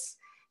pilots.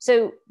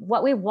 So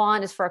what we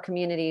want is for our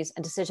communities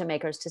and decision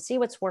makers to see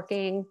what's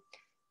working,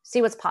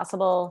 see what's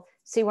possible,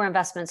 see where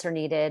investments are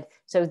needed.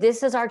 So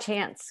this is our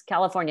chance,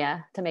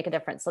 California, to make a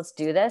difference. Let's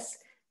do this.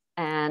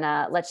 And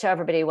let's show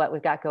everybody what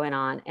we've got going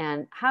on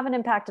and have an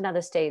impact in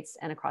other states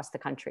and across the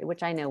country,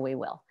 which I know we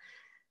will.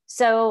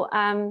 So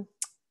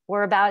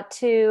we're about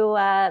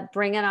to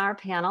bring in our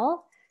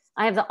panel.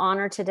 I have the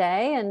honor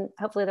today, and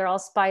hopefully they're all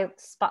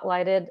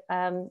spotlighted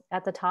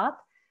at the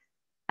top.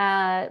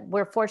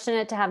 We're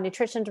fortunate to have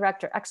nutrition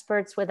director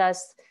experts with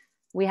us.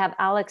 We have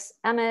Alex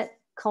Emmett,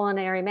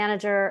 culinary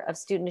manager of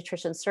student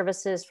nutrition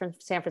services from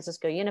San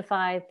Francisco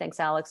Unified. Thanks,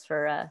 Alex,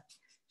 for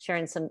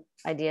sharing some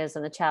ideas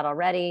in the chat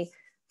already.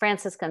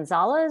 Francis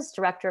Gonzalez,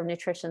 director of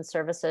nutrition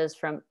services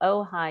from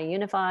Ojai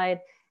Unified.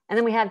 And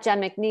then we have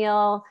Jen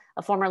McNeil,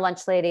 a former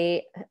lunch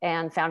lady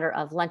and founder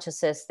of Lunch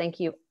Assist. Thank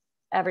you,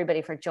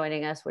 everybody, for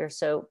joining us. We're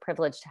so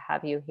privileged to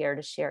have you here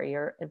to share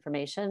your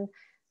information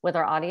with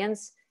our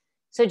audience.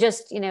 So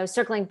just,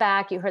 circling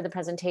back, you heard the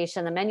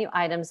presentation, the menu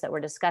items that we're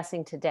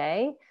discussing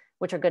today,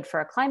 which are good for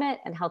our climate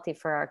and healthy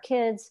for our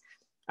kids,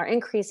 are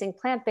increasing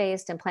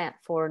plant-based and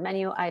plant-forward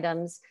menu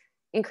items,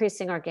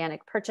 increasing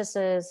organic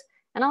purchases,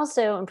 and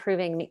also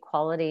improving meat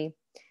quality.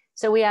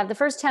 So we have the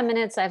first 10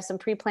 minutes, I have some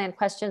pre-planned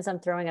questions I'm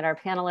throwing at our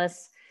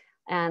panelists.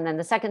 And then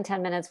the second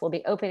 10 minutes, we'll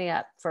be opening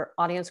up for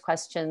audience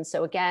questions.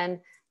 So again,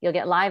 you'll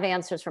get live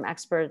answers from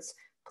experts.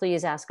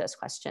 Please ask us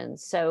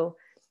questions. So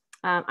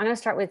I'm gonna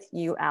start with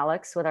you,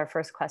 Alex, with our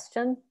first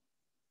question.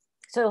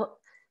 So,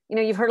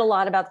 you've heard a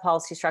lot about the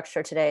policy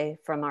structure today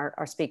from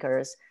our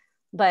speakers,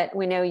 but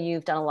we know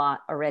you've done a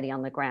lot already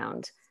on the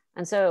ground.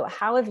 And so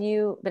how have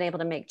you been able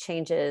to make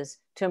changes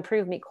to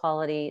improve meat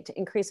quality, to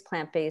increase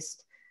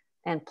plant-based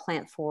and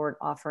plant-forward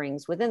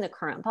offerings within the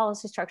current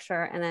policy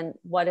structure? And then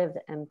what have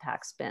the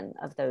impacts been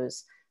of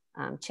those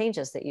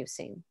changes that you've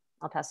seen?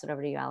 I'll pass it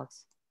over to you,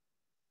 Alex.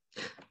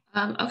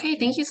 Okay,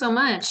 thank you so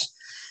much.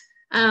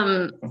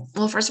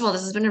 Well, first of all,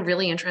 this has been a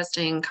really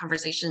interesting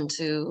conversation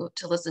to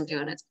listen to,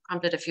 and it's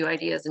prompted a few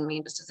ideas in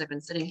me just as I've been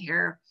sitting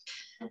here.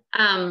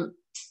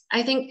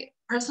 I think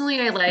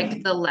personally, I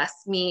like the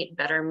less meat,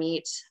 better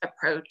meat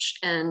approach,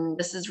 and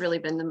this has really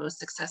been the most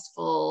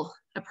successful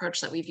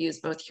approach that we've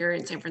used both here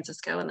in San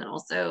Francisco and then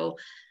also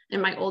in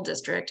my old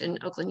district in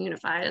Oakland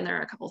Unified, and there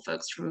are a couple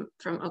folks from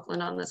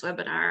Oakland on this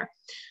webinar.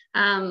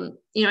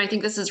 I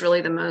think this is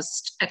really the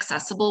most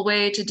accessible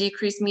way to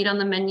decrease meat on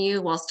the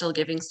menu while still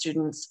giving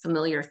students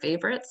familiar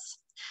favorites.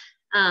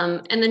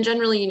 And then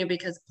generally,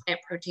 because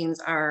plant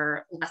proteins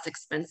are less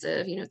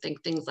expensive,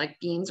 think things like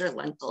beans or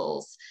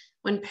lentils.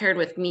 When paired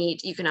with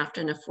meat, you can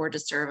often afford to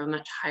serve a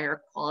much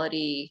higher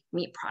quality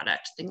meat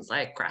product, things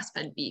like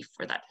grass-fed beef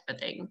or that type of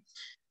thing.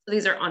 So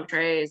these are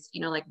entrees,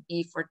 like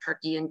beef or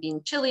turkey and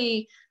bean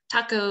chili,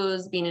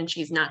 tacos, bean and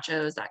cheese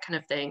nachos, that kind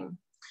of thing.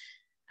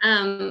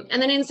 And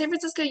then in San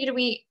Francisco,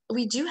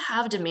 we do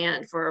have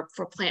demand for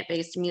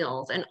plant-based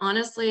meals. And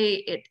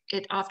honestly,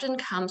 it often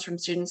comes from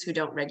students who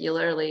don't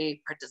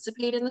regularly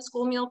participate in the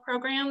school meal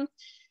program.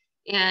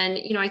 And,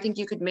 I think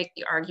you could make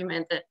the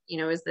argument that,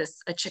 is this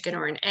a chicken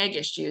or an egg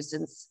issue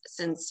since,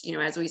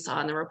 as we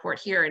saw in the report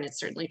here, and it's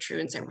certainly true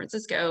in San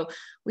Francisco,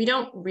 we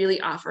don't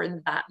really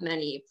offer that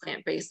many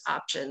plant-based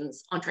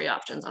options, entree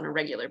options on a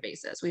regular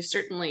basis. We've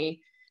certainly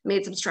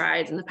made some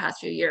strides in the past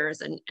few years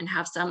and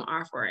have some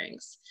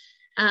offerings.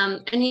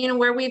 And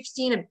where we've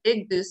seen a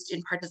big boost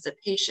in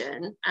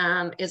participation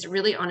is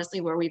really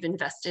honestly where we've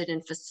invested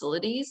in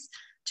facilities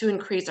to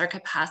increase our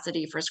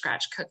capacity for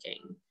scratch cooking.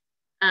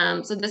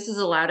 So this has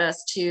allowed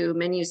us to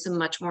menu some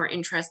much more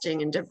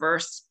interesting and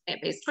diverse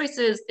plant-based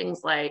choices,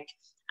 things like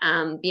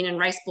bean and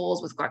rice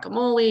bowls with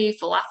guacamole,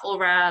 falafel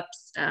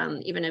wraps,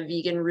 even a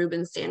vegan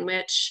Reuben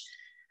sandwich.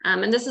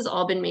 And this has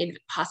all been made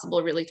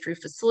possible really through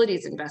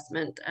facilities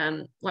investment,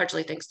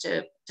 largely thanks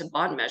to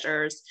bond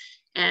measures.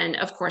 And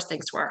of course,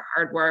 thanks to our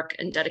hard work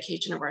and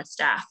dedication of our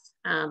staff.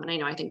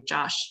 And I think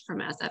Josh from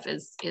SF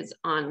is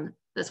on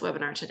this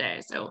webinar today.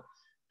 So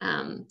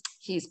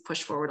he's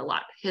pushed forward a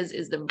lot. His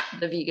is the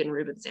vegan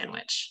Reuben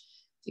sandwich.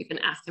 You can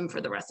ask him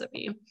for the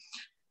recipe.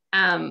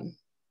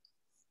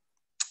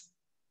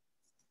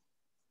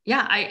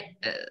 Yeah,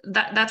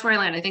 that's where I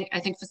land. I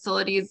think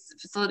facilities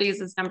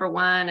is number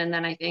one, and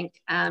then I think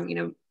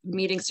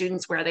meeting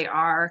students where they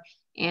are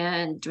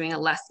and doing a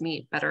less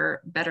meat,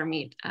 better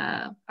meat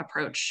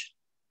approach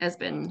has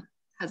been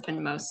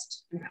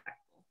most impactful.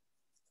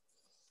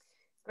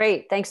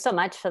 Great, thanks so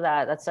much for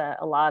that. That's a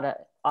lot of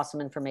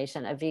awesome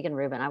information. A vegan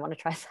Reuben, I want to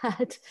try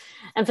that.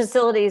 And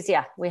facilities,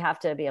 yeah, we have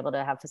to be able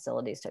to have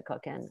facilities to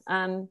cook in.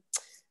 All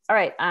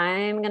right,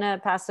 I'm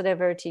gonna pass it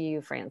over to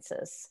you,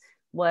 Francis.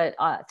 What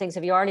things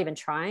have you already been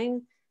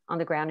trying on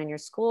the ground in your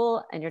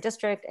school and your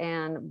district,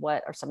 and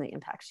what are some of the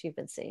impacts you've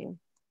been seeing?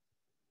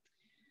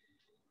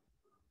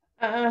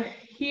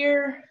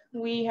 Here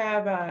we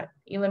have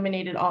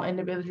eliminated all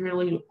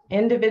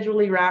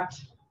individually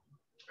wrapped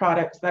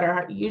products that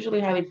are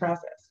usually highly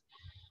processed.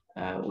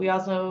 We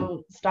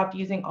also stopped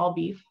using all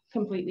beef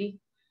completely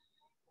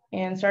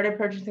and started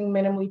purchasing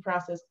minimally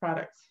processed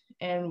products.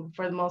 And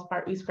for the most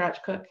part, we scratch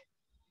cook.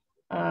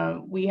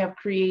 We have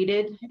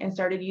created and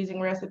started using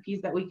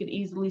recipes that we could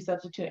easily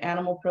substitute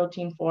animal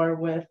protein for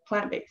with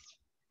plant-based.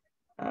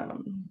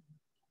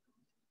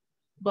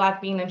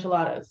 Black bean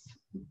enchiladas,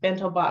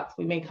 bento box.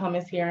 We make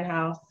hummus here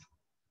in-house.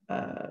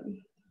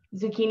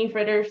 Zucchini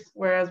fritters,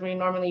 whereas we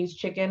normally use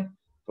chicken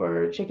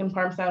for chicken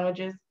parm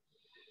sandwiches.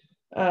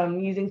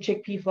 Using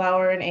chickpea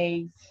flour and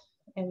eggs.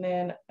 And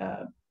then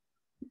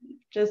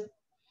just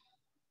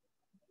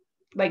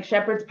like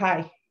shepherd's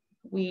pie,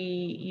 we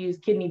use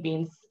kidney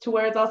beans to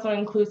where it's also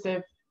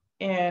inclusive,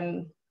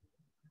 and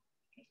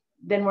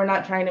then we're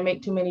not trying to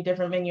make too many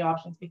different menu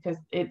options because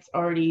it's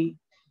already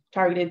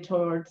targeted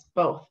towards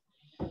both.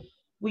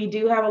 We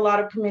do have a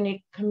lot of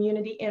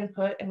community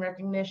input and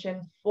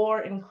recognition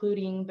for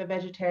including the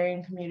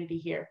vegetarian community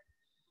here.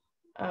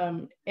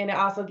 And it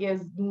also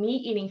gives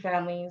meat-eating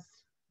families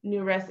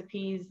new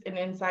recipes and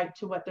insight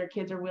to what their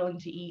kids are willing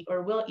to eat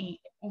or will eat,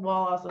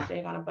 while also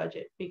staying on a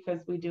budget, because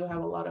we do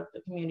have a lot of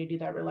the community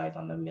that relies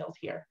on the meals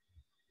here.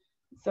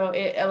 So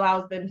it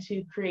allows them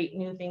to create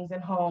new things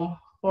at home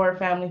for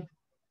family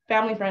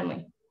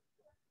friendly.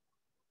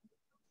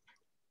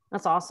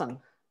 That's awesome.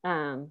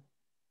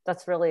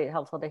 That's really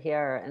helpful to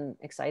hear and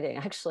exciting,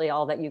 actually,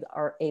 all that you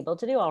are able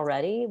to do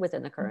already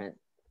within the current,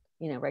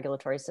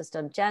 regulatory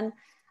system. Jen,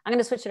 I'm going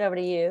to switch it over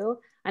to you.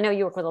 I know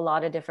you work with a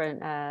lot of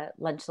different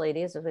lunch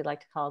ladies, as we like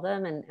to call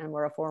them, and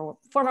we're a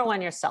former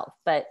one yourself,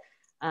 but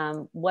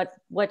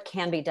what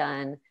can be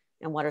done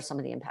and what are some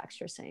of the impacts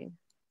you're seeing?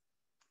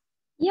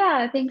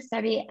 Yeah, thanks,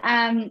 Debbie.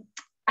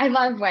 I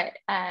love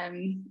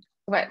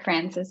what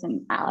Francis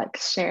and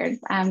Alex shared.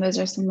 Those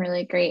are some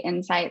really great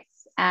insights.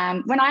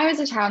 When I was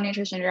a child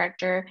nutrition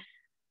director,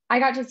 I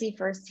got to see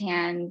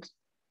firsthand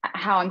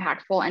how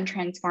impactful and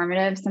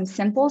transformative some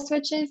simple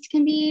switches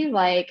can be,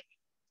 like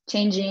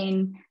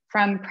changing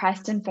from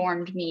pressed and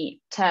formed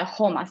meat to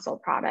whole muscle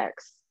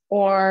products,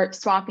 or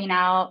swapping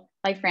out,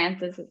 like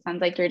Francis, it sounds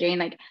like you're doing,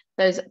 like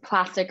those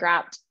plastic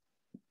wrapped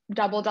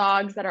double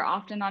dogs that are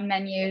often on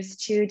menus,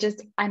 to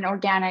just an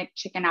organic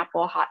chicken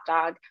apple hot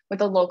dog with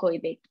a locally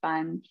baked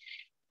bun.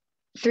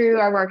 Through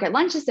our work at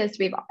Lunch Assist,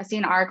 we've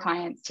seen our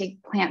clients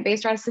take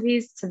plant-based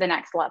recipes to the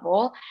next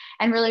level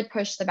and really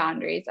push the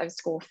boundaries of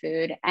school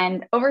food.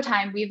 And over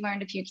time, we've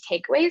learned a few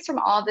takeaways from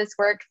all of this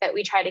work that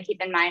we try to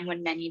keep in mind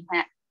when menu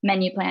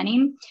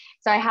planning.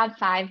 So I have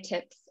 5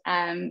 tips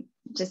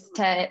just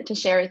to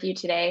share with you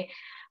today.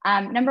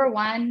 Number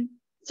 1,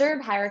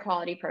 serve higher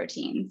quality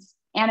proteins.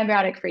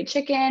 Antibiotic-free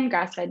chicken,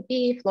 grass-fed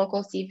beef,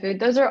 local seafood,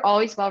 those are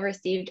always well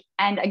received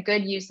and a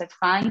good use of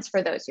funds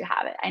for those who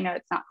have it. I know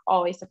it's not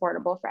always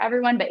affordable for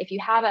everyone, but if you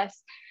have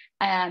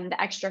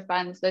the extra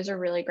funds, those are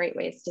really great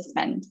ways to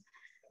spend.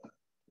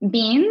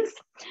 Beans.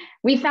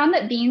 We found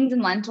that beans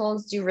and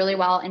lentils do really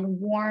well in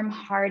warm,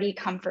 hearty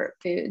comfort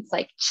foods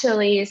like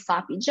chilies,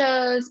 sloppy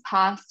joes,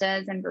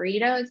 pastas, and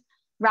burritos,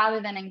 rather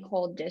than in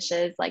cold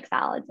dishes like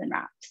salads and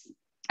wraps.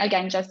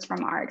 Again, just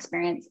from our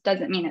experience,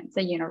 doesn't mean it's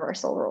a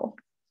universal rule.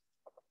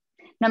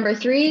 Number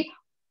 3,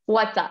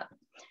 what's up?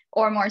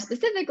 Or more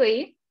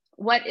specifically,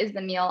 what is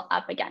the meal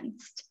up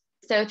against?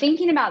 So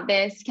thinking about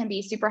this can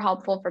be super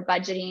helpful for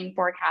budgeting,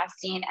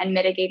 forecasting, and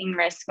mitigating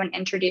risk when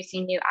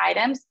introducing new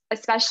items,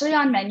 especially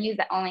on menus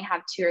that only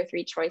have 2 or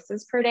 3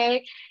 choices per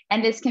day.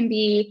 And this can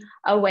be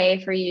a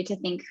way for you to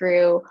think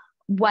through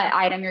what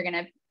item you're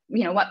gonna,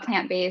 what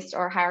plant-based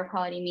or higher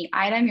quality meat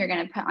item you're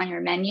gonna put on your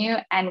menu,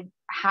 and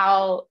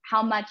how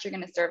much you're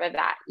gonna serve of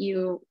that.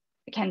 You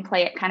can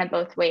play it kind of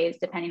both ways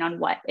depending on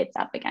what it's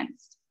up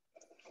against.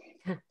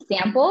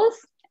 Samples.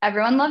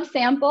 Everyone loves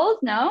samples,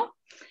 no?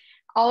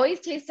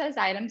 Always taste test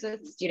items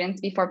with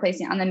students before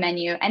placing it on the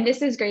menu. And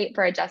this is great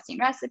for adjusting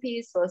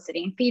recipes,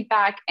 soliciting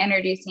feedback,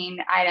 introducing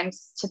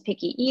items to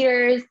picky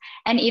eaters,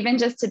 and even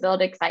just to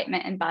build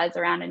excitement and buzz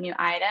around a new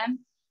item.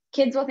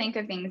 Kids will think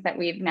of things that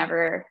we would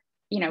never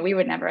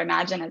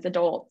imagine as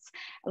adults.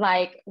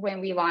 Like when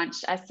we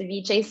launched a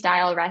ceviche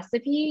style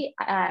recipe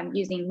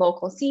using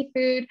local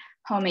seafood,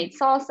 homemade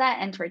salsa,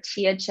 and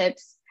tortilla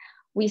chips.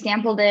 We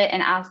sampled it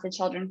and asked the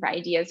children for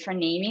ideas for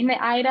naming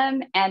the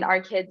item, and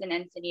our kids in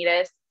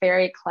Encinitas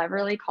very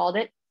cleverly called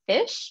it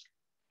fish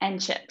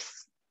and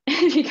chips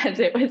because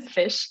it was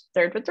fish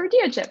served with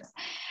tortilla chips.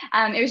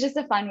 It was just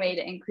a fun way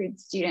to include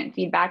student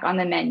feedback on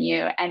the menu,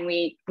 and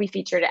we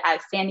featured it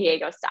as San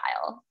Diego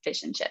style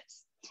fish and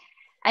chips.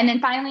 And then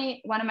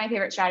finally, one of my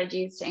favorite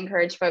strategies to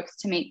encourage folks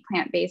to make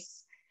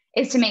plant-based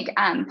is to make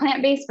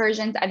plant-based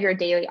versions of your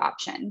daily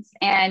options.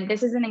 And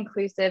this is an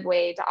inclusive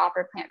way to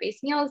offer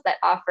plant-based meals that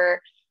offer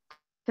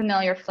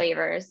familiar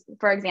flavors.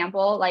 For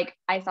example, like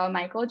I saw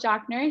Michael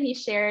Jochner, he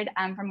shared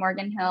from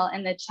Morgan Hill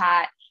in the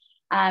chat.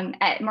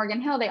 At Morgan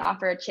Hill, they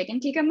offer chicken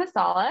tikka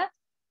masala,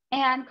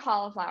 and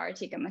cauliflower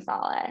tikka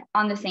masala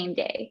on the same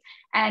day.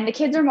 And the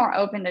kids are more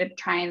open to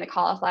trying the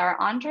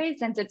cauliflower entree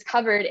since it's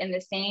covered in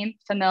the same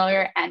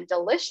familiar and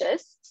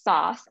delicious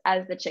sauce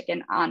as the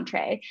chicken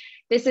entree.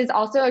 This is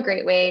also a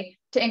great way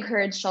to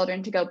encourage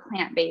children to go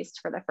plant-based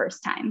for the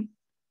first time.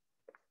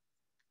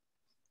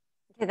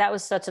 Okay, that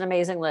was such an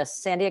amazing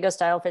list. San Diego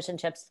style fish and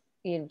chips.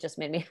 You just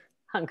made me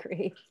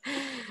hungry.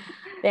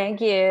 Thank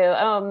you.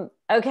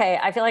 Okay,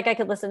 I feel like I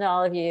could listen to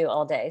all of you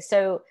all day.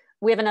 So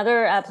we have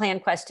another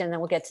planned question, then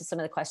we'll get to some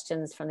of the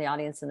questions from the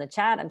audience in the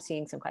chat. I'm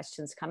seeing some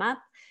questions come up.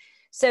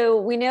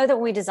 So we know that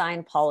when we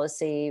design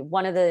policy,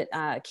 one of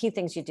the key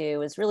things you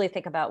do is really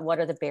think about what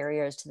are the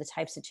barriers to the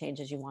types of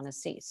changes you want to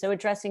see. So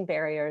addressing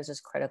barriers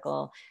is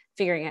critical,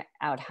 figuring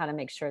out how to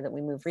make sure that we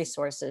move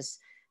resources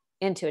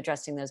into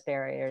addressing those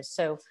barriers.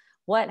 So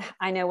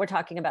I know we're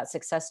talking about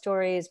success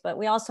stories, but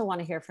we also want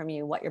to hear from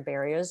you what your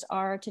barriers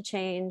are to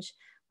change,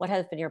 what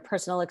have been your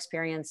personal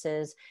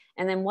experiences,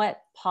 and then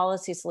what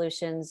policy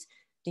solutions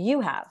do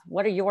you have?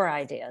 What are your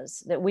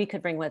ideas that we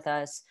could bring with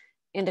us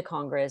into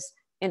Congress,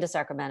 into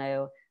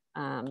Sacramento,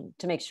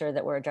 to make sure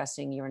that we're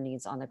addressing your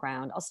needs on the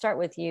ground? I'll start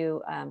with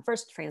you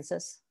first,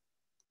 Frances.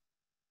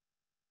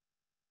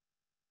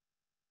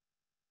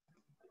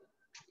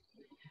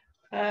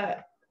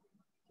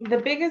 The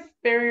biggest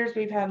barriers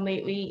we've had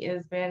lately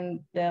has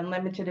been the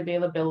limited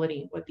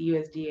availability with the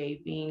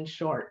USDA being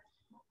short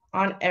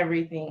on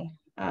everything.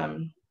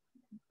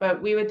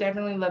 But we would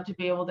definitely love to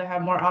be able to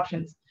have more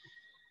options.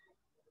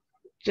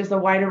 Just a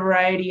wider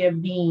variety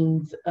of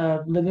beans,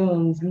 of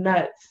legumes,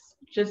 nuts,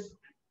 just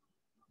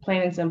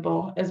plain and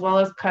simple, as well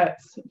as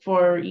cuts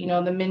for, you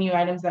know, the menu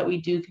items that we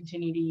do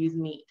continue to use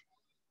meat.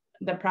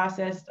 The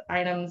processed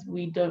items,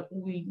 we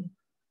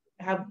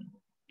have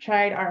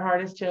tried our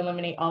hardest to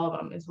eliminate all of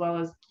them, as well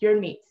as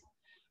cured meats.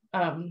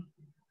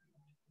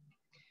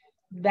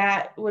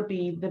 That would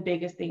be the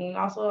biggest thing, and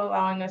also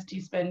allowing us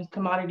to spend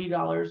commodity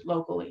dollars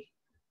locally.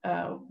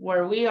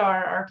 Where we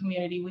are, our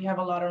community, we have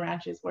a lot of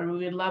ranches where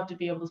we would love to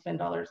be able to spend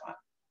dollars on,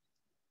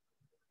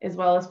 as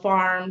well as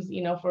farms,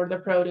 you know, for the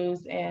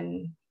produce,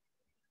 and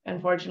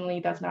unfortunately,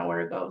 that's not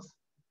where it goes.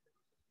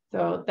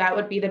 So that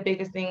would be the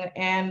biggest thing,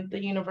 and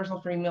the universal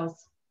free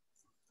meals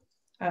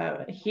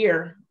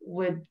here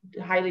would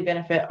highly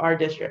benefit our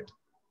district.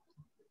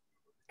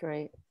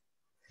 Great.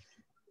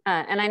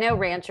 And I know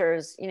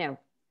ranchers, you know,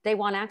 they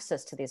want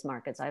access to these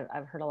markets.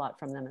 I've heard a lot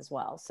from them as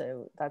well.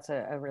 So that's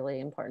a really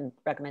important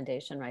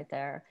recommendation right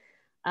there.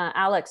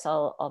 Alex,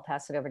 I'll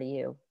pass it over to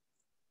you.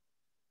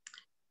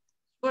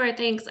 Sure,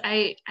 thanks.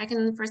 I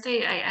can first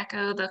say I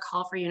echo the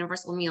call for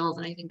universal meals,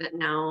 and I think that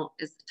now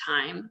is the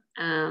time.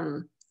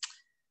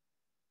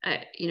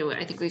 You know,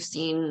 I think we've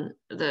seen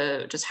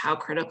just how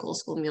critical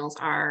school meals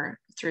are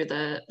through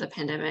the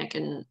pandemic,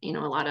 and you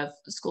know, a lot of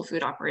school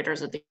food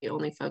operators are the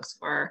only folks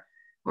who are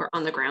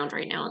on the ground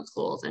right now in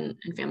schools, and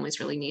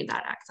families really need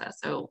that access.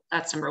 So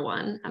that's number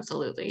one,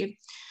 absolutely.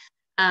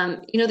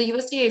 You know, the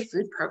USDA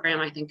food program,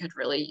 I think, could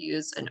really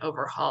use an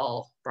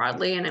overhaul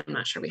broadly, and I'm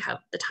not sure we have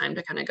the time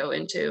to kind of go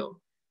into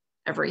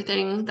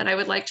everything that I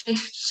would like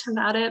changed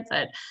about it,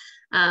 but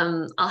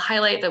I'll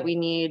highlight that we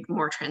need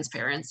more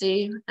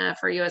transparency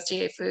for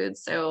USDA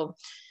foods. So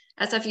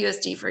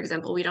SFUSD, for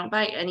example, we don't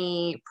buy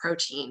any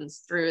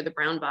proteins through the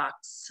Brown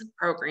Box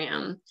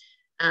program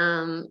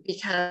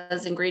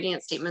because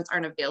ingredient statements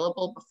aren't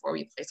available before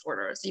we place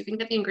orders. So you can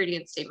get the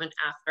ingredient statement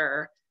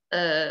after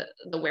the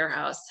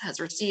warehouse has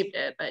received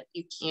it, but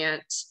you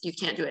can't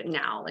do it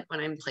now, like when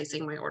I'm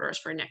placing my orders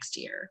for next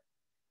year.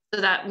 So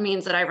that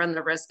means that I run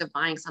the risk of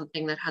buying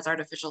something that has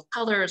artificial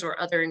colors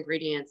or other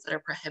ingredients that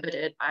are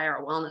prohibited by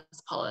our wellness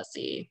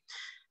policy.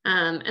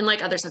 And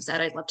like others have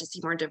said, I'd love to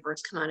see more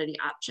diverse commodity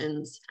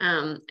options.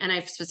 And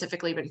I've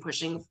specifically been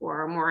pushing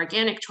for more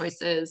organic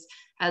choices,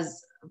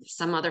 as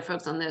some other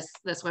folks on this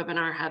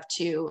webinar have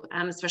too,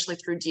 especially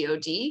through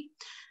DoD.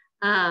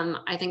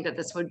 I think that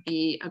this would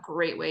be a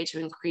great way to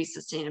increase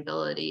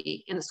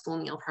sustainability in the school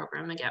meal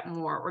program and get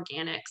more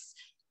organics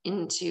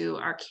onto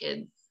our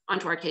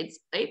kids'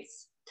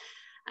 plates.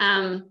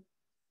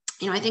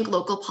 You know, I think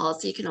local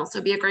policy can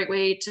also be a great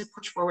way to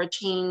push forward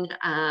change.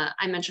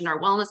 I mentioned our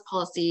wellness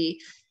policy,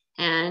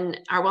 and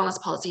our wellness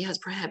policy has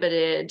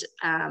prohibited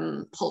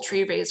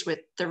poultry raised with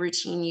the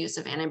routine use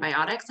of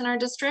antibiotics in our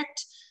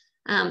district.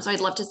 So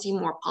I'd love to see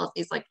more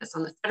policies like this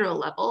on the federal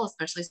level,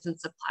 especially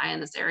since supply in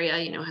this area,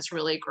 you know, has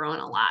really grown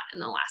a lot in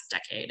the last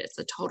decade. It's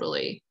a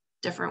totally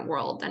different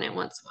world than it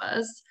once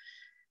was.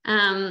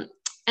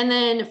 And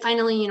then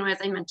finally, you know, as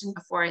I mentioned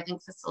before, I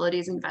think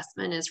facilities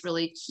investment is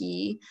really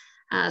key.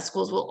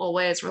 Schools will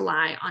always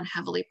rely on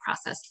heavily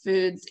processed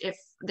foods if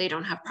they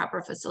don't have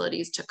proper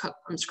facilities to cook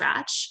from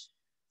scratch.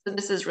 So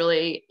this is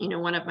really, you know,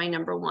 one of my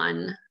number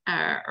one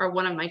or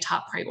one of my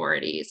top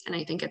priorities. And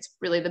I think it's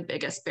really the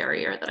biggest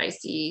barrier that I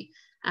see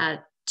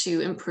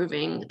to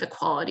improving the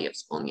quality of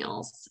school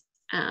meals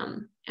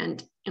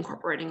and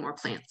incorporating more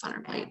plants on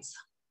our plates.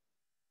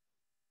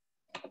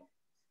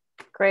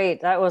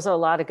 Great, that was a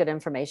lot of good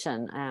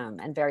information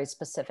and very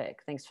specific.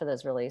 Thanks for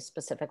those really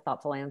specific,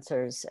 thoughtful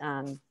answers.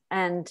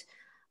 And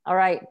all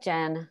right,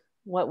 Jen,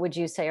 what would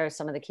you say are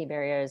some of the key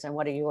barriers, and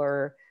what are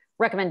your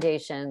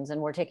recommendations?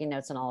 And we're taking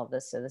notes on all of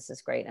this, so this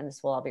is great, and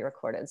this will all be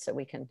recorded so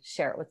we can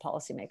share it with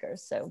policymakers.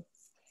 So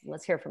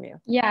let's hear from you.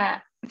 Yeah,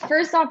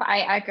 first off,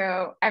 I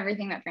echo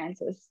everything that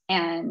Frances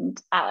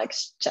and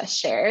Alex just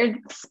shared.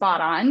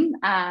 Spot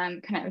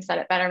on. Couldn't have said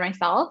it better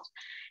myself.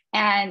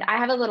 And I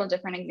have a little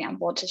different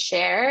example to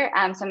share.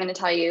 So I'm going to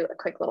tell you a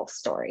quick little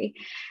story.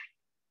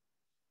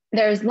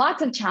 There's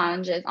lots of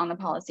challenges on the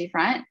policy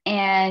front,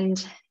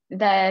 and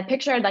the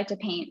picture I'd like to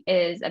paint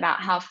is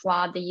about how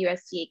flawed the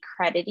USDA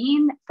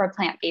crediting for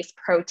plant-based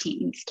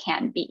proteins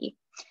can be.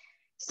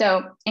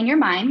 So in your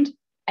mind,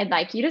 I'd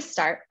like you to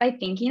start by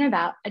thinking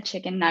about a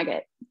chicken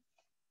nugget.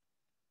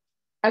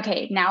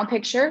 Okay, now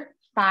picture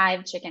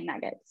 5 chicken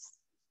nuggets.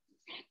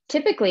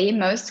 Typically,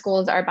 most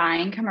schools are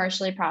buying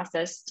commercially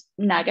processed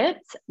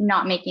nuggets,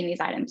 not making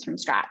these items from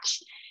scratch.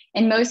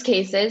 In most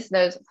cases,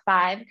 those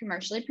 5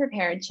 commercially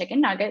prepared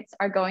chicken nuggets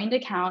are going to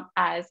count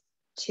as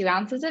 2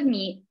 ounces of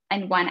meat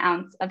and 1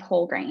 ounce of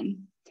whole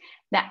grain.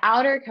 The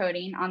outer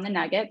coating on the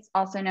nuggets,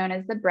 also known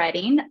as the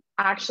breading,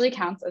 actually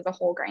counts as a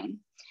whole grain.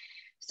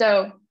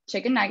 So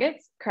chicken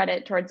nuggets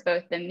credit towards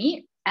both the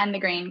meat and the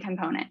grain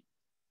component.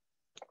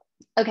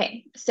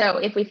 Okay, so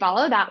if we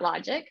follow that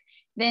logic,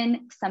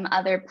 then some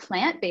other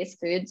plant-based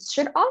foods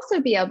should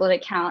also be able to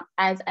count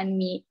as a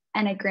meat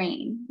and a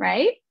grain,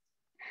 right?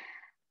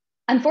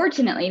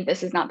 Unfortunately,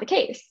 this is not the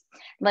case.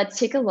 Let's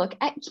take a look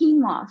at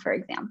quinoa, for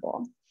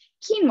example.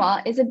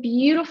 Quinoa is a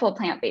beautiful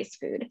plant-based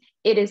food.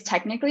 It is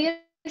technically a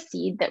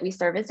seed that we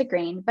serve as a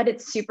grain, but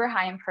it's super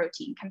high in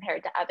protein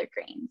compared to other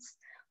grains.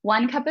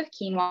 1 cup of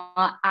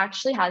quinoa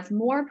actually has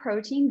more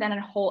protein than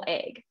a whole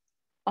egg.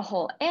 A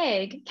whole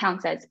egg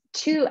counts as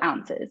 2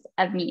 ounces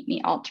of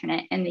meat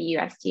alternate in the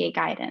USDA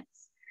guidance.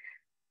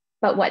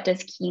 But what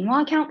does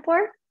quinoa count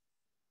for?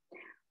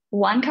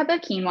 1 cup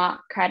of quinoa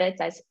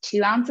credits as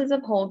 2 ounces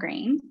of whole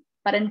grain,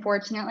 but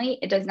unfortunately,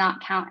 it does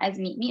not count as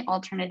meat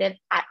alternative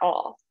at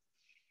all.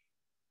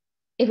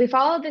 If we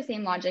follow the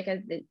same logic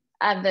as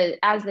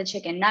the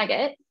chicken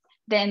nugget,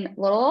 then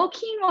little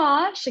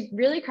quinoa should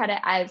really credit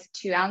as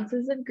 2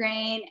 ounces of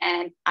grain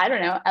and, I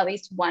don't know, at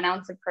least 1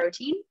 ounce of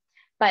protein,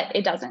 but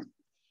it doesn't.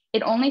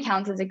 It only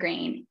counts as a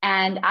grain.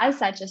 And as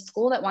such, a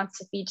school that wants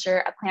to feature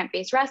a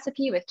plant-based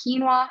recipe with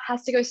quinoa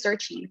has to go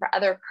searching for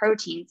other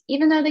proteins,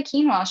 even though the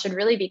quinoa should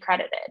really be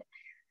credited.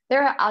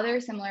 There are other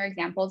similar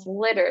examples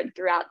littered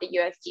throughout the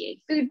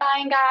USDA Food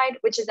Buying Guide,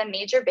 which is a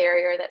major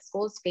barrier that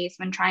schools face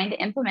when trying to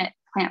implement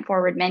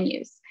plant-forward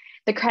menus.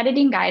 The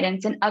crediting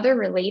guidance and other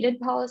related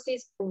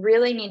policies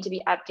really need to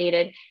be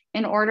updated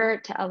in order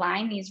to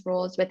align these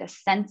rules with a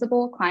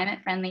sensible,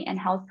 climate-friendly, and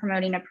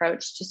health-promoting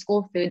approach to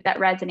school food that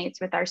resonates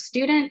with our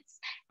students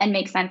and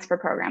makes sense for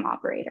program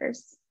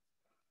operators.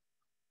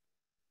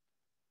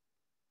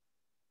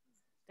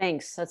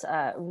 Thanks, that's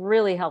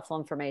really helpful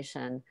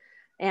information.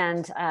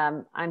 And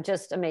I'm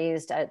just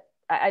amazed at,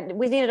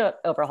 we need an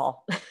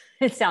overhaul,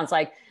 it sounds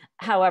like.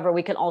 However,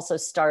 we can also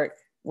start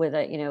with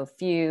a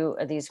few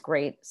of these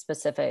great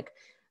specific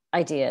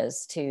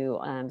ideas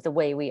to the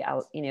way we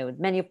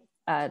menu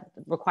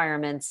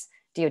requirements,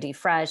 DoD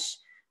Fresh,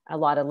 a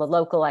lot of the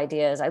local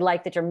ideas. I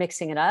like that you're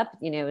mixing it up,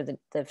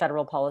 the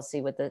federal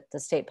policy with the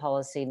state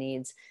policy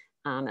needs,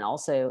 and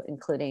also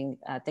including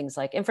things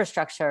like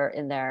infrastructure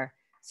in there.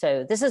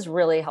 So this is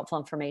really helpful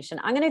information.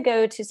 I'm going to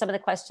go to some of the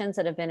questions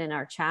that have been in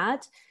our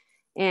chat.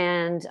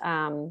 And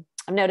I've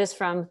noticed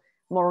from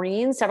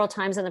Maureen, several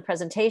times in the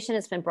presentation,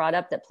 it's been brought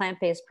up that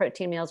plant-based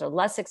protein meals are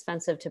less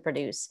expensive to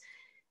produce.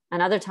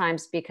 And other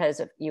times, because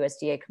of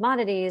USDA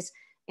commodities,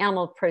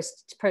 animal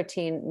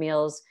protein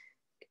meals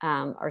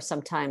are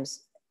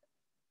sometimes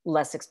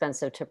less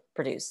expensive to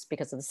produce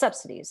because of the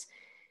subsidies.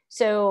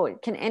 So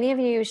can any of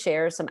you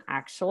share some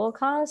actual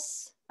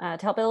costs to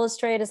help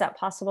illustrate? Is that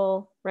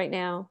possible right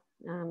now?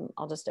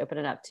 I'll just open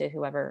it up to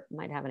whoever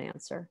might have an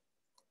answer.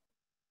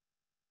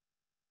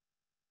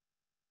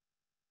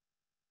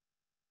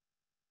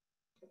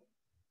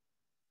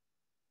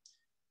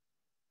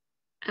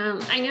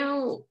 I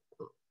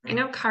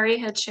know Kari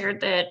had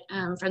shared that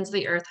Friends of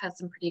the Earth has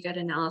some pretty good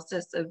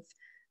analysis of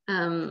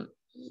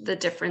the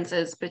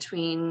differences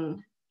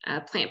between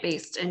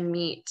plant-based and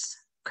meat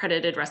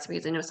credited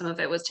recipes. I know some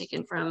of it was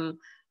taken from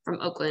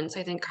Oakland.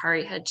 So I think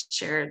Kari had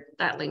shared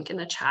that link in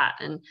the chat,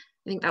 and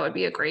I think that would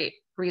be a great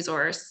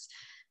resource.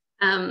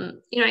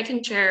 I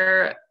can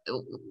share,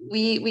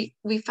 we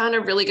found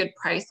a really good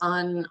price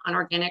on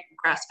organic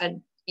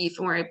grass-fed beef,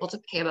 and we're able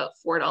to pay about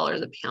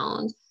 $4 a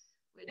pound,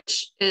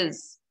 which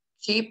is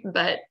cheap,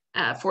 but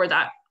for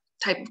that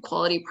type of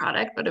quality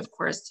product. But of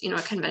course,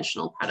 a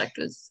conventional product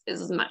is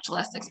much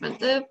less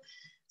expensive.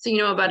 So,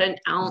 about an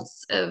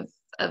ounce of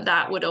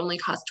that would only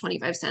cost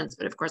 25 cents.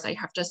 But of course, I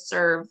have to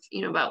serve,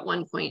 about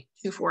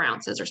 1.24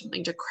 ounces or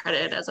something to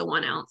credit as a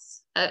 1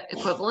 ounce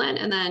equivalent.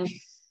 And then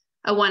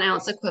a 1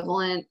 ounce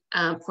equivalent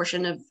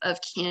portion of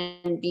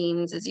canned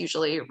beans is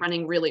usually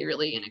running really,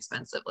 really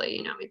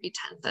inexpensively, maybe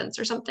 10 cents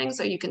or something.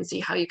 So you can see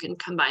how you can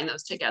combine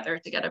those together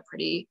to get a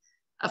pretty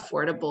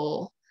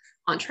affordable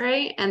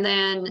entree. And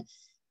then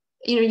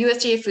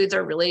USDA foods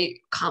are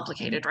really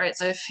complicated, right?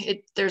 So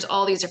there's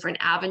all these different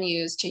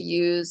avenues to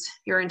use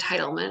your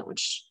entitlement,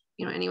 which,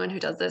 anyone who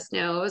does this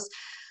knows.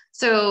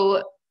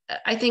 So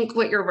I think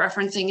what you're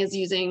referencing is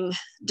using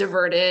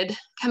diverted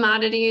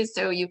commodities.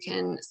 So you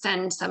can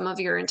send some of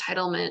your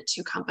entitlement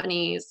to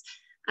companies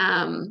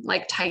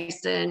like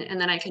Tyson, and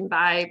then I can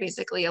buy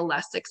basically a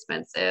less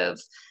expensive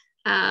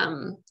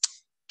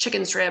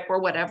chicken strip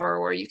or whatever,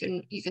 or you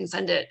can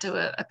send it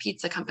to a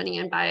pizza company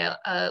and buy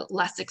a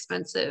less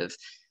expensive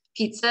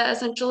pizza,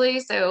 essentially.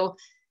 So,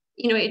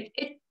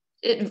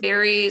 it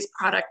varies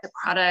product to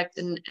product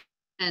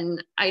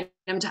and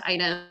item to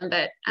item,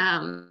 but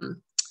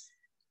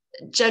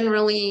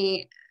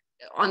generally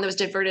on those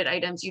diverted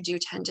items, you do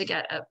tend to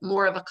get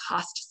more of a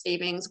cost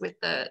savings with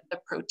the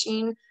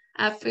protein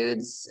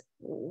foods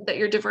that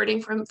you're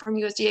diverting from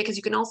USDA, because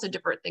you can also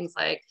divert things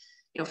like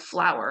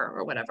flour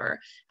or whatever,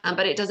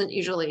 but it doesn't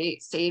usually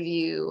save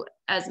you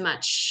as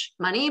much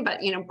money.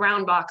 But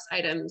brown box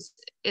items,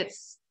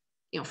 it's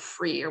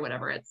free or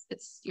whatever.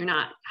 It's you're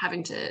not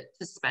having to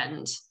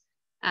spend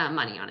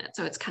money on it.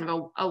 So it's kind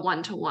of a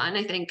one-to-one.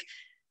 I think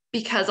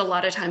because a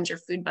lot of times your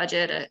food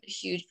budget, a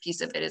huge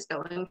piece of it is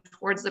going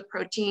towards the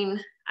protein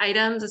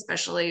items,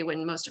 especially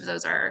when most of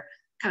those are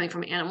coming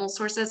from animal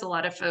sources. A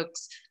lot of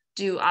folks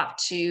do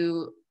opt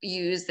to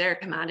use their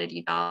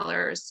commodity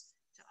dollars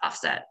to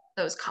offset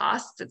those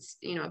costs. It's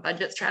a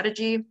budget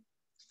strategy.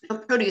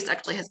 Produce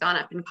actually has gone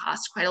up in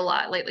cost quite a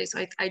lot lately.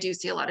 So I do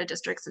see a lot of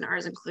districts, and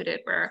ours included,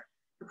 where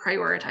we're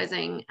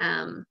prioritizing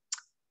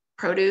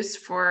produce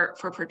for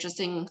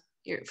purchasing,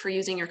 for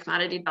using your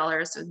commodity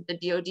dollars. So the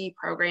DoD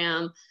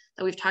program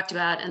that we've talked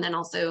about, and then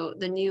also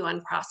the new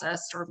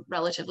unprocessed, or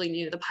relatively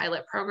new, the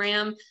pilot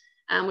program,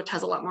 which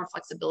has a lot more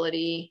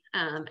flexibility,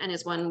 and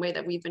is one way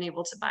that we've been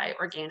able to buy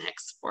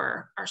organics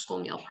for our school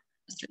meal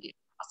partners through the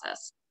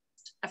processed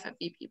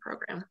FFVP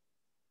program.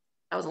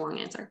 That was a long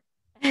answer.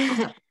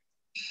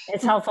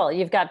 It's helpful.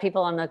 You've got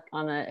people on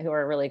the who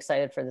are really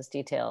excited for this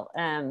detail.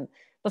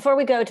 Before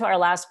we go to our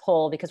last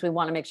poll, because we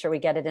want to make sure we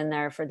get it in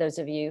there for those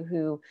of you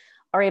who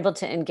are able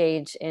to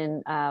engage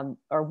in,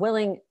 or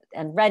willing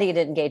and ready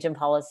to engage in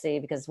policy,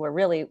 because we're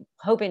really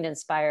hoping to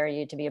inspire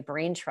you to be a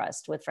brain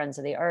trust with Friends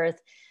of the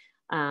Earth.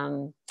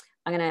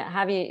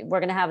 we're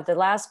gonna have the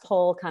last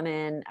poll come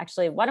in.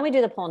 Actually, why don't we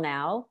do the poll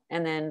now?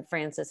 And then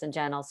Francis and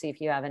Jen, I'll see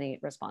if you have any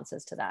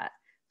responses to that.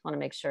 I wanna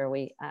make sure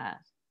we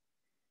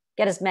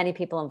get as many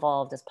people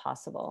involved as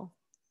possible.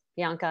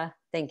 Bianca,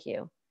 thank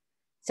you.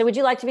 So would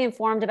you like to be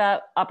informed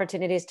about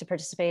opportunities to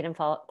participate in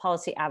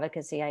policy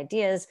advocacy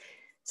ideas?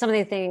 Some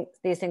of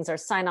these things are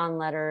sign-on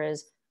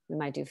letters. We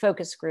might do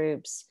focus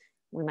groups.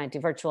 We might do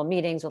virtual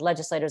meetings with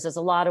legislators. There's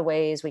a lot of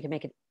ways we can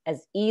make it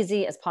as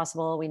easy as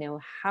possible. We know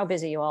how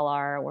busy you all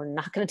are. We're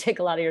not going to take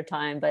a lot of your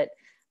time, but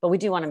we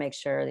do want to make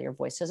sure that your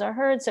voices are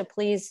heard. So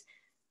please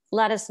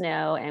let us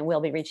know, and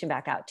we'll be reaching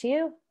back out to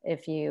you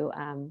if you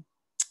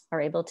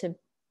are able to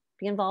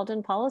be involved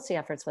in policy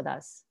efforts with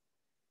us.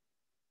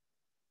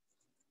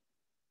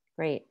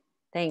 Great,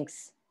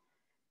 thanks.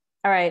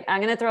 All right, I'm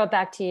going to throw it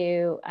back to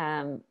you.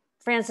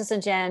 Francis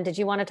and Jen, did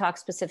you want to talk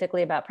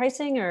specifically about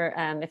pricing, or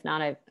if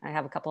not, I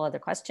have a couple other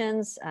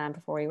questions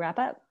before we wrap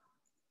up.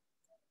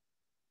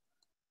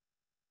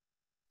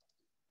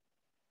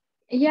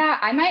 Yeah,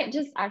 I might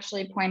just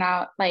actually point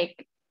out,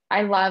 like,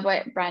 I love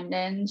what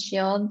Brendan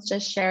Shields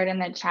just shared in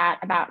the chat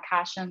about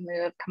cash in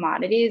lieu of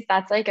commodities.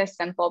 That's like a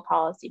simple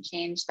policy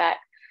change that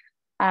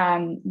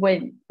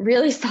would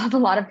really solve a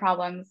lot of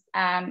problems.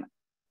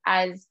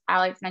 As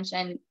Alex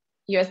mentioned,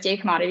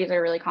 USDA commodities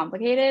are really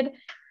complicated,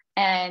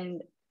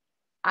 and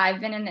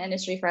I've been in the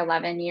industry for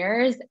 11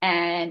 years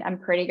and I'm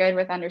pretty good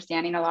with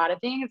understanding a lot of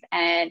things,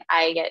 and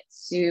I get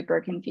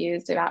super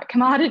confused about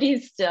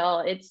commodities still.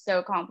 It's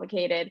so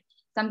complicated.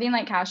 Something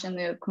like cash in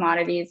lieu of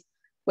commodities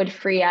would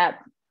free up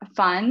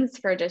funds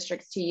for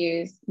districts to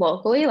use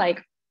locally,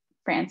 like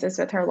Francis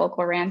with her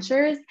local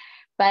ranchers,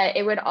 but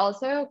it would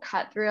also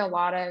cut through a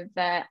lot of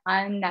the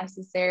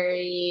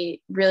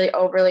unnecessary, really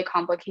overly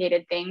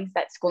complicated things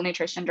that school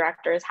nutrition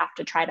directors have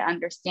to try to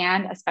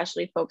understand,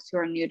 especially folks who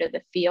are new to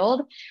the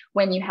field,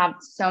 when you have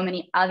so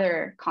many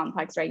other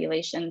complex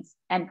regulations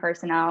and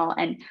personnel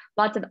and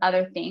lots of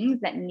other things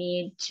that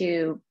need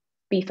to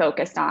be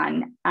focused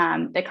on.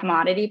 The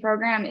commodity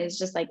program is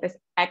just like this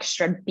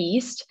extra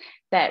beast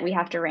that we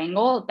have to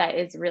wrangle that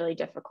is really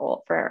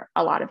difficult for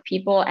a lot of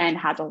people and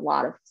has a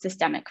lot of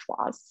systemic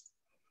flaws.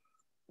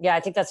 Yeah, I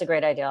think that's a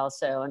great idea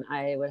also. And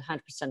I would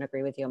 100%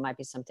 agree with you. It might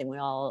be something we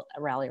all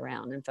rally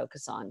around and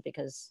focus on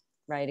because,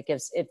 right,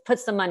 it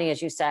puts the money,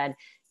 as you said,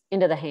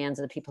 into the hands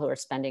of the people who are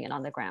spending it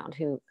on the ground,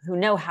 who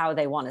know how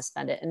they want to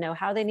spend it and know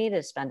how they need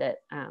to spend it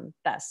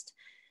best.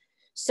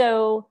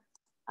 So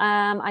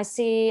I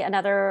see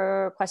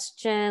another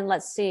question.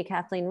 Let's see,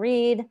 Kathleen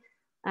Reed.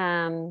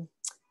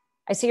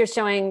 I see you're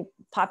showing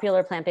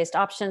popular plant-based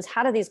options.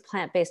 How do these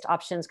plant-based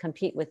options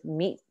compete with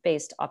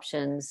meat-based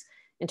options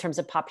in terms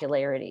of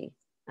popularity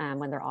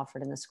when they're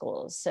offered in the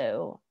schools?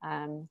 So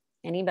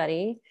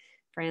anybody,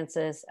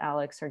 Francis,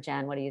 Alex, or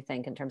Jen, what do you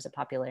think in terms of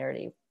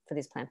popularity for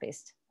these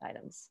plant-based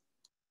items?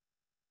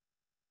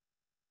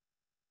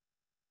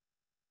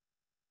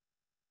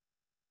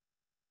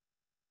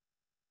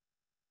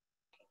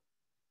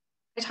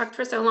 I talked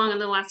for so long on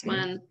the last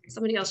one.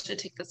 Somebody else should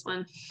take this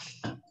one.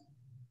 All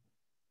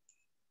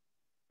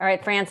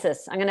right,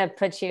 Frances, I'm going to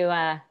put you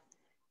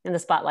in the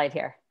spotlight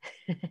here.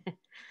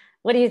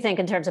 What do you think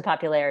in terms of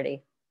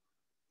popularity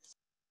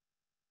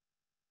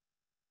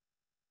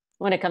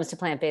when it comes to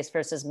plant-based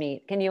versus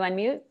meat? Can you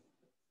unmute?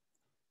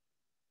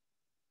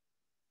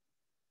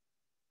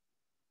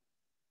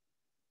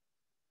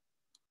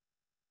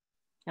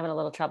 Having a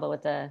little trouble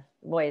with the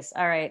voice.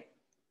 All right,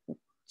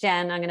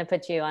 Jen, I'm going to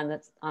put you on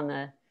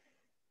the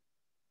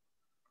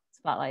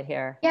spotlight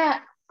here. Yeah,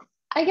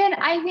 again,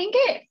 I think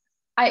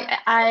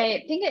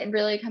it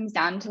really comes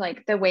down to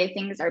like the way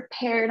things are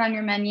paired on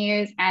your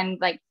menus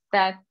and like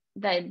the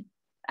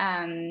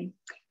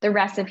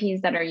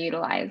recipes that are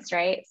utilized,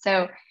 right?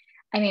 So,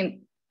 I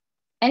mean,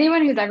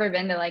 anyone who's ever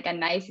been to like a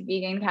nice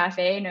vegan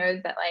cafe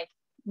knows that like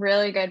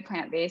really good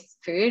plant-based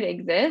food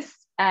exists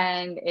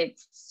and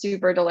it's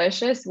super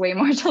delicious, way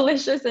more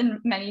delicious in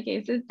many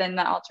cases than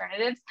the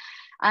alternatives.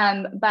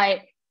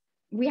 But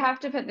we have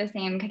to put the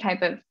same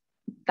type of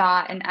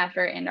thought and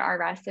effort into our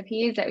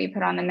recipes that we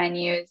put on the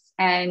menus.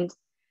 And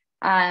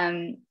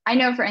I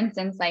know, for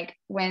instance, like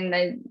when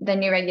the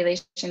new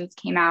regulations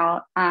came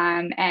out,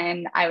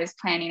 and I was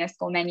planning a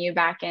school menu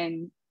back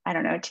in, I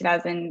don't know,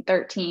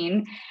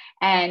 2013,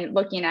 and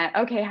looking at,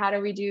 okay, how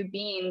do we do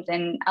beans?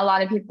 And a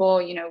lot of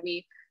people, you know,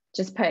 we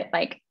just put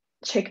like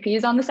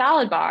chickpeas on the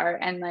salad bar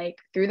and like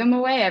threw them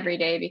away every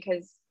day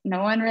because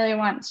no one really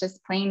wants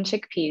just plain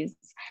chickpeas.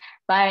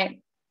 But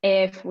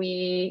if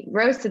we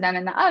roasted them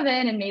in the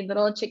oven and made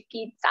little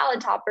chickpea salad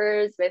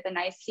toppers with a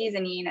nice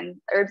seasoning and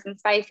herbs and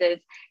spices,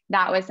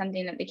 that was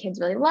something that the kids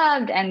really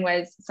loved and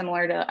was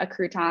similar to a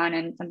crouton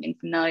and something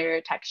familiar,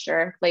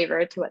 texture,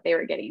 flavor to what they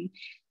were getting.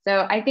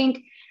 So I think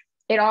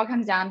it all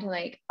comes down to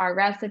like our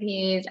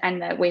recipes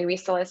and the way we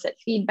solicit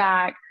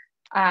feedback,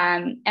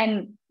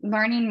 and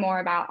learning more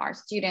about our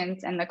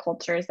students and the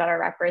cultures that are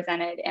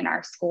represented in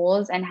our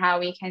schools and how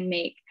we can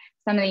make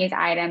some of these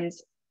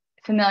items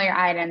familiar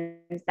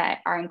items that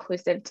are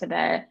inclusive to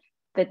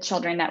the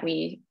children that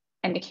we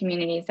and the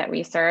communities that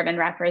we serve and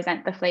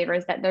represent the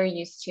flavors that they're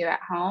used to at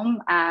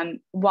home,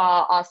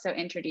 while also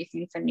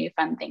introducing some new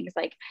fun things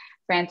like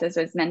Frances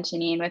was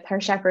mentioning with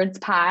her shepherd's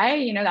pie.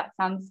 You know, that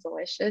sounds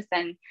delicious,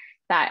 and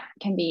that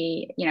can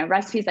be, you know,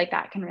 recipes like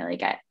that can really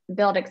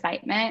build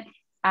excitement.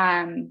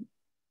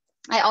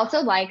 I also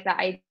like the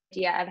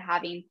idea of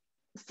having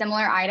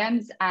similar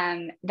items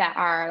that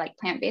are like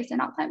plant-based and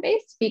not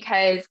plant-based,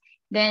 because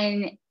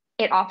then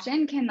it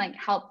often can like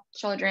help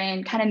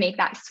children kind of make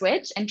that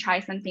switch and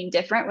try something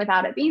different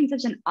without it being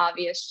such an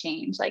obvious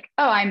change. Like,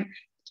 oh, I'm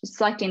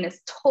selecting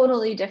this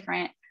totally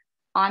different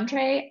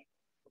entree.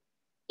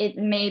 It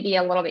may be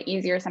a little bit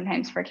easier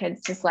sometimes for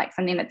kids to select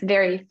something that's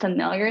very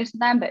familiar to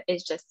them, but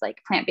is just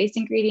like plant-based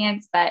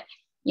ingredients, but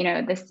you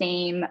know, the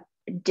same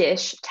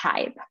dish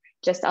type,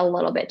 just a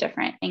little bit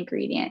different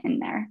ingredient in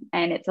there.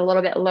 And it's a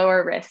little bit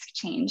lower risk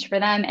change for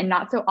them and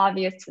not so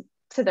obvious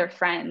to their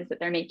friends that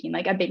they're making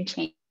like a big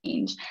change.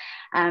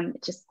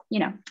 Just, you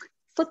know,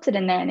 slips it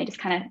in there and they just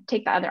kind of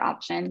take the other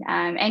option,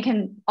 and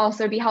can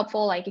also be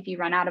helpful. Like if you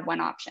run out of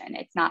one option,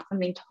 it's not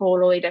something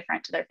totally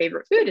different to their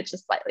favorite food. It's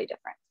just slightly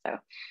different. So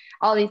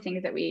all these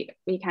things that we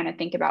kind of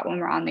think about when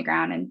we're on the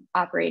ground and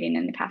operating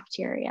in the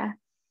cafeteria.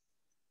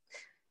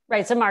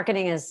 Right. So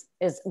marketing is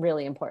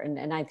really important.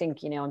 And I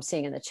think, you know, I'm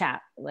seeing in the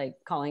chat, like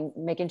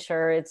making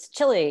sure it's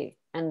chili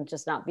and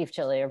just not beef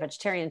chili or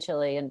vegetarian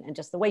chili, and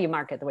just the way you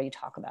market, the way you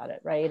talk about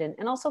it. Right.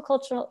 And also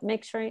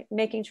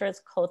making sure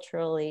it's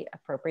culturally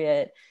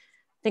appropriate,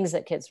 things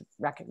that kids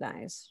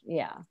recognize.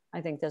 Yeah.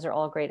 I think those are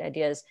all great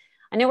ideas.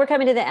 I know we're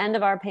coming to the end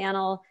of our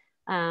panel.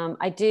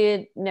 I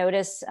did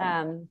notice,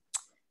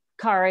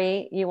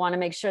 Kari, you want to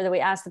make sure that we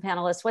ask the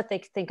panelists what they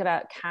think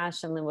about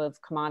cash in lieu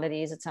of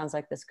commodities. It sounds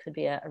like this could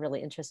be a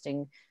really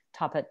interesting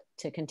topic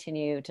to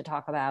continue to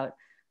talk about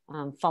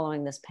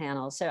following this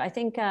panel. So I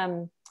think,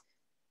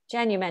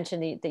 Jen, you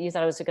mentioned that you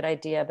thought it was a good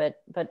idea,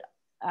 but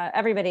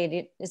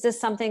everybody, is this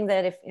something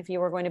that if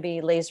you were going to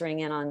be lasering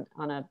in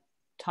on a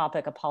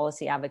topic, a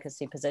policy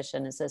advocacy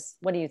position,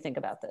 what do you think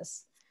about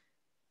this?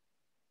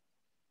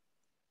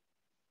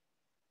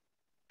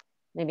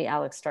 Maybe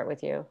Alex, start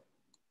with you.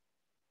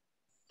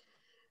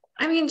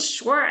 I mean,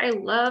 sure, I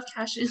love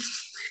cash in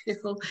lieu.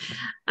 You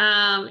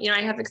know,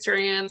 I have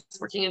experience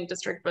working in a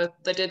district both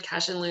that did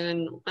cash in lieu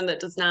and one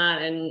that does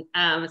not, and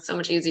it's so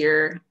much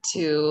easier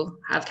to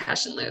have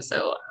cash in lieu.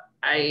 So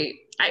I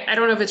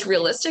don't know if it's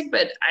realistic,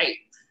 but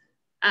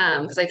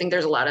because I think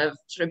there's a lot of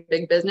sort of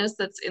big business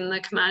that's in the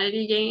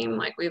commodity game,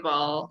 like we've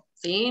all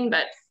seen.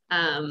 But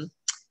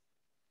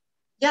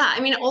yeah,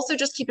 I mean, also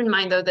just keep in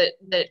mind though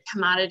that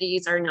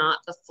commodities are not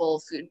the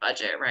full food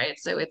budget, right?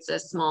 So it's a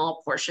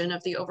small portion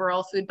of the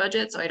overall food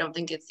budget. So I don't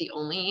think it's the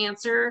only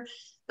answer,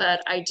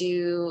 but I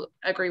do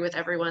agree with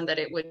everyone that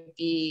it would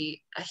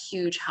be a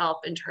huge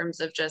help in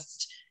terms of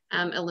just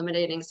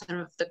eliminating some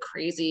of the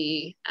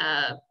crazy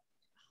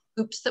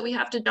hoops that we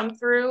have to jump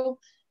through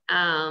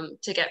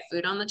to get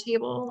food on the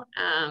table,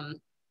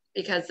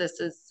 because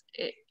this is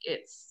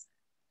it's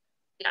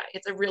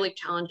a really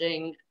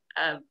challenging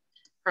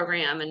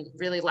program and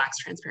really lacks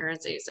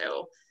transparency.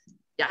 So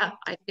yeah,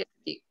 I think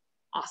it'd be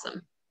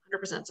awesome.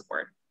 100%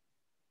 support.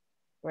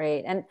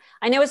 Great. And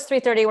I know it's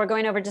 3:30. We're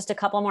going over just a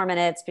couple more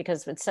minutes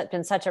because it's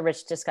been such a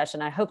rich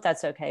discussion. I hope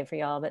that's okay for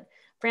y'all. But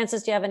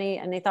Frances, do you have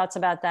any thoughts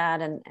about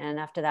that? And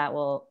after that,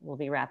 we'll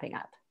be wrapping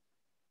up.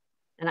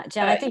 And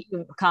Jen, I think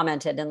you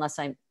commented, unless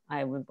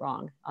I was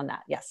wrong on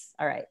that. Yes.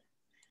 All right.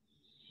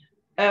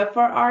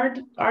 For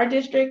our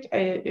district,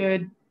 it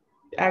would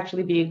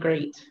actually be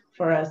great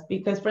for us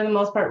because for the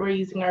most part, we're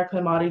using our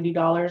commodity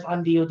dollars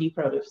on DoD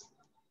produce.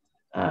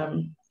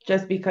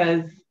 Just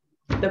because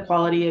the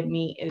quality of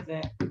meat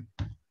isn't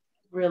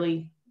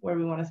really where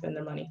we want to spend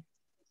the money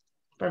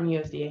from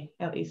USDA,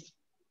 at least.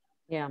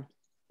 Yeah.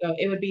 So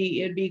it would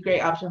be a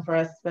great option for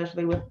us,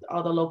 especially with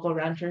all the local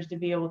ranchers, to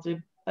be able to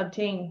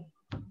obtain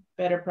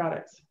better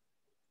products.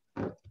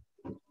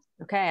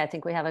 Okay, I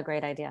think we have a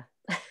great idea.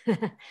 We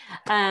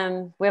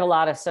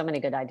have so many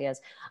good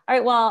ideas. All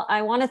right, well,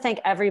 I want to thank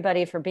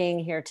everybody for being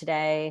here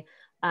today.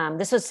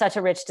 This was such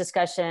a rich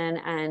discussion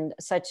and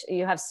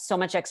you have so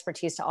much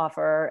expertise to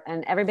offer,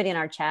 and everybody in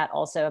our chat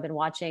also have been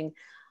watching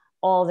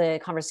all the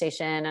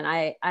conversation.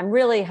 And I'm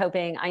really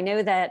hoping, I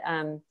know that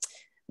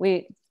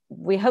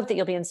we hope that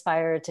you'll be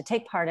inspired to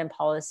take part in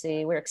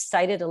policy. We're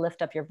excited to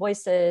lift up your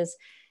voices,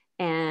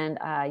 and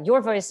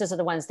your voices are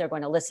the ones they're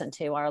going to listen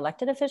to, our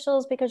elected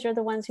officials, because you're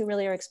the ones who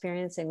really are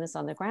experiencing this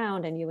on the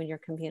ground, and you and your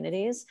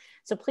communities.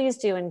 So please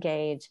do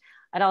engage.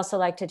 I'd also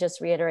like to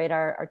just reiterate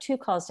our 2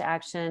 calls to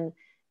action.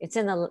 It's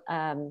in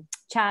the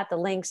chat, the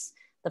links,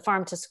 the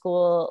Farm to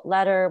School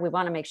letter. We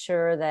want to make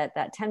sure that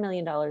that $10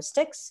 million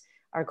sticks.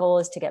 Our goal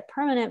is to get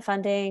permanent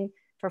funding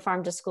for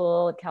Farm to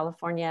School in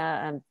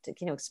California,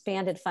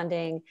 expanded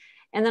funding,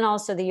 and then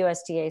also the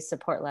USDA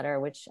support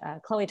letter, which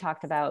Chloe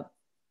talked about,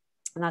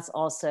 and that's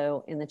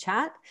also in the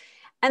chat.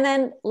 And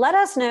then let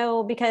us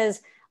know,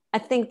 because I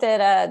think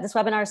that this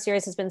webinar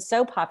series has been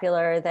so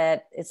popular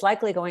that it's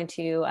likely going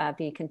to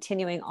be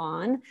continuing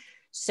on.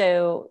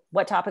 So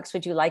what topics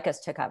would you like us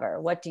to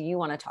cover? What do you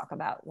want to talk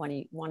about? What do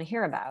you want to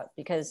hear about?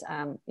 Because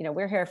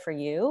we're here for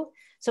you.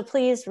 So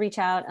please reach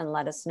out and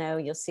let us know.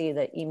 You'll see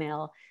the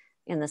email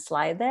in the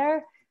slide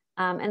there.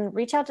 And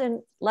reach out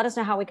and let us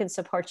know how we can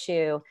support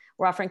you.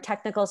 We're offering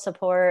technical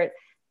support,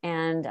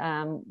 and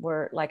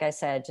we're, like I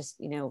said, just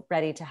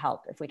ready to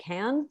help if we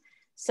can.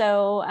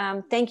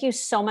 So thank you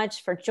so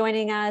much for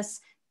joining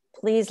us.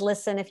 Please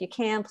listen if you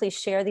can. Please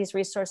share these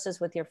resources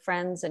with your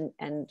friends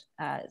and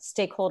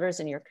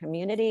stakeholders in your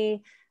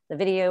community, the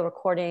video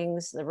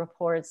recordings, the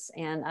reports,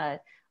 and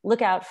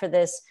look out for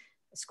this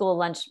school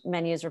lunch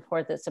menus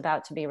report that's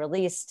about to be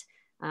released.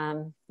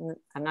 I'm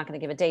not going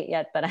to give a date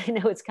yet, but I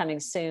know it's coming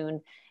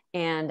soon.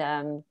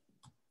 And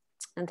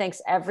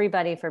thanks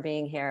everybody for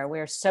being here.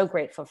 We're so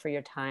grateful for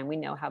your time. We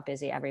know how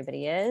busy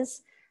everybody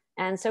is,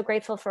 and so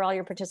grateful for all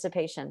your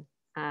participation.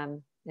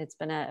 It's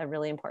been a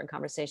really important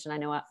conversation. I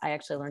know I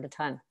actually learned a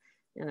ton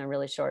in a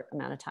really short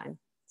amount of time.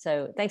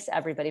 So thanks to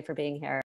everybody for being here.